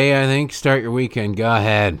today, I think. Start your weekend. Go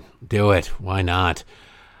ahead. Do it. Why not?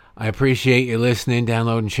 I appreciate you listening,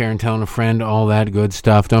 downloading, sharing, telling a friend, all that good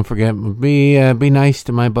stuff. Don't forget, be nice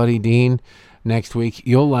to my buddy Dean next week.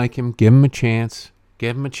 You'll like him. Give him a chance.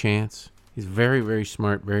 Give him a chance. He's very, very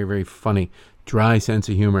smart, very, very funny. Dry sense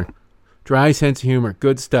of humor.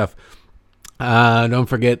 Good stuff. Don't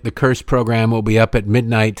forget, the Curse program will be up at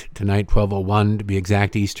midnight tonight, 12:01 to be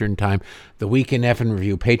exact Eastern time. The Weekend Effin'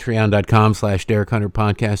 Review, patreon.com/Derek Hunter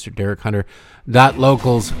podcast or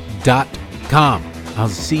DerekHunter.locals.com. I'll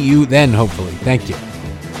see you then, hopefully. Thank you.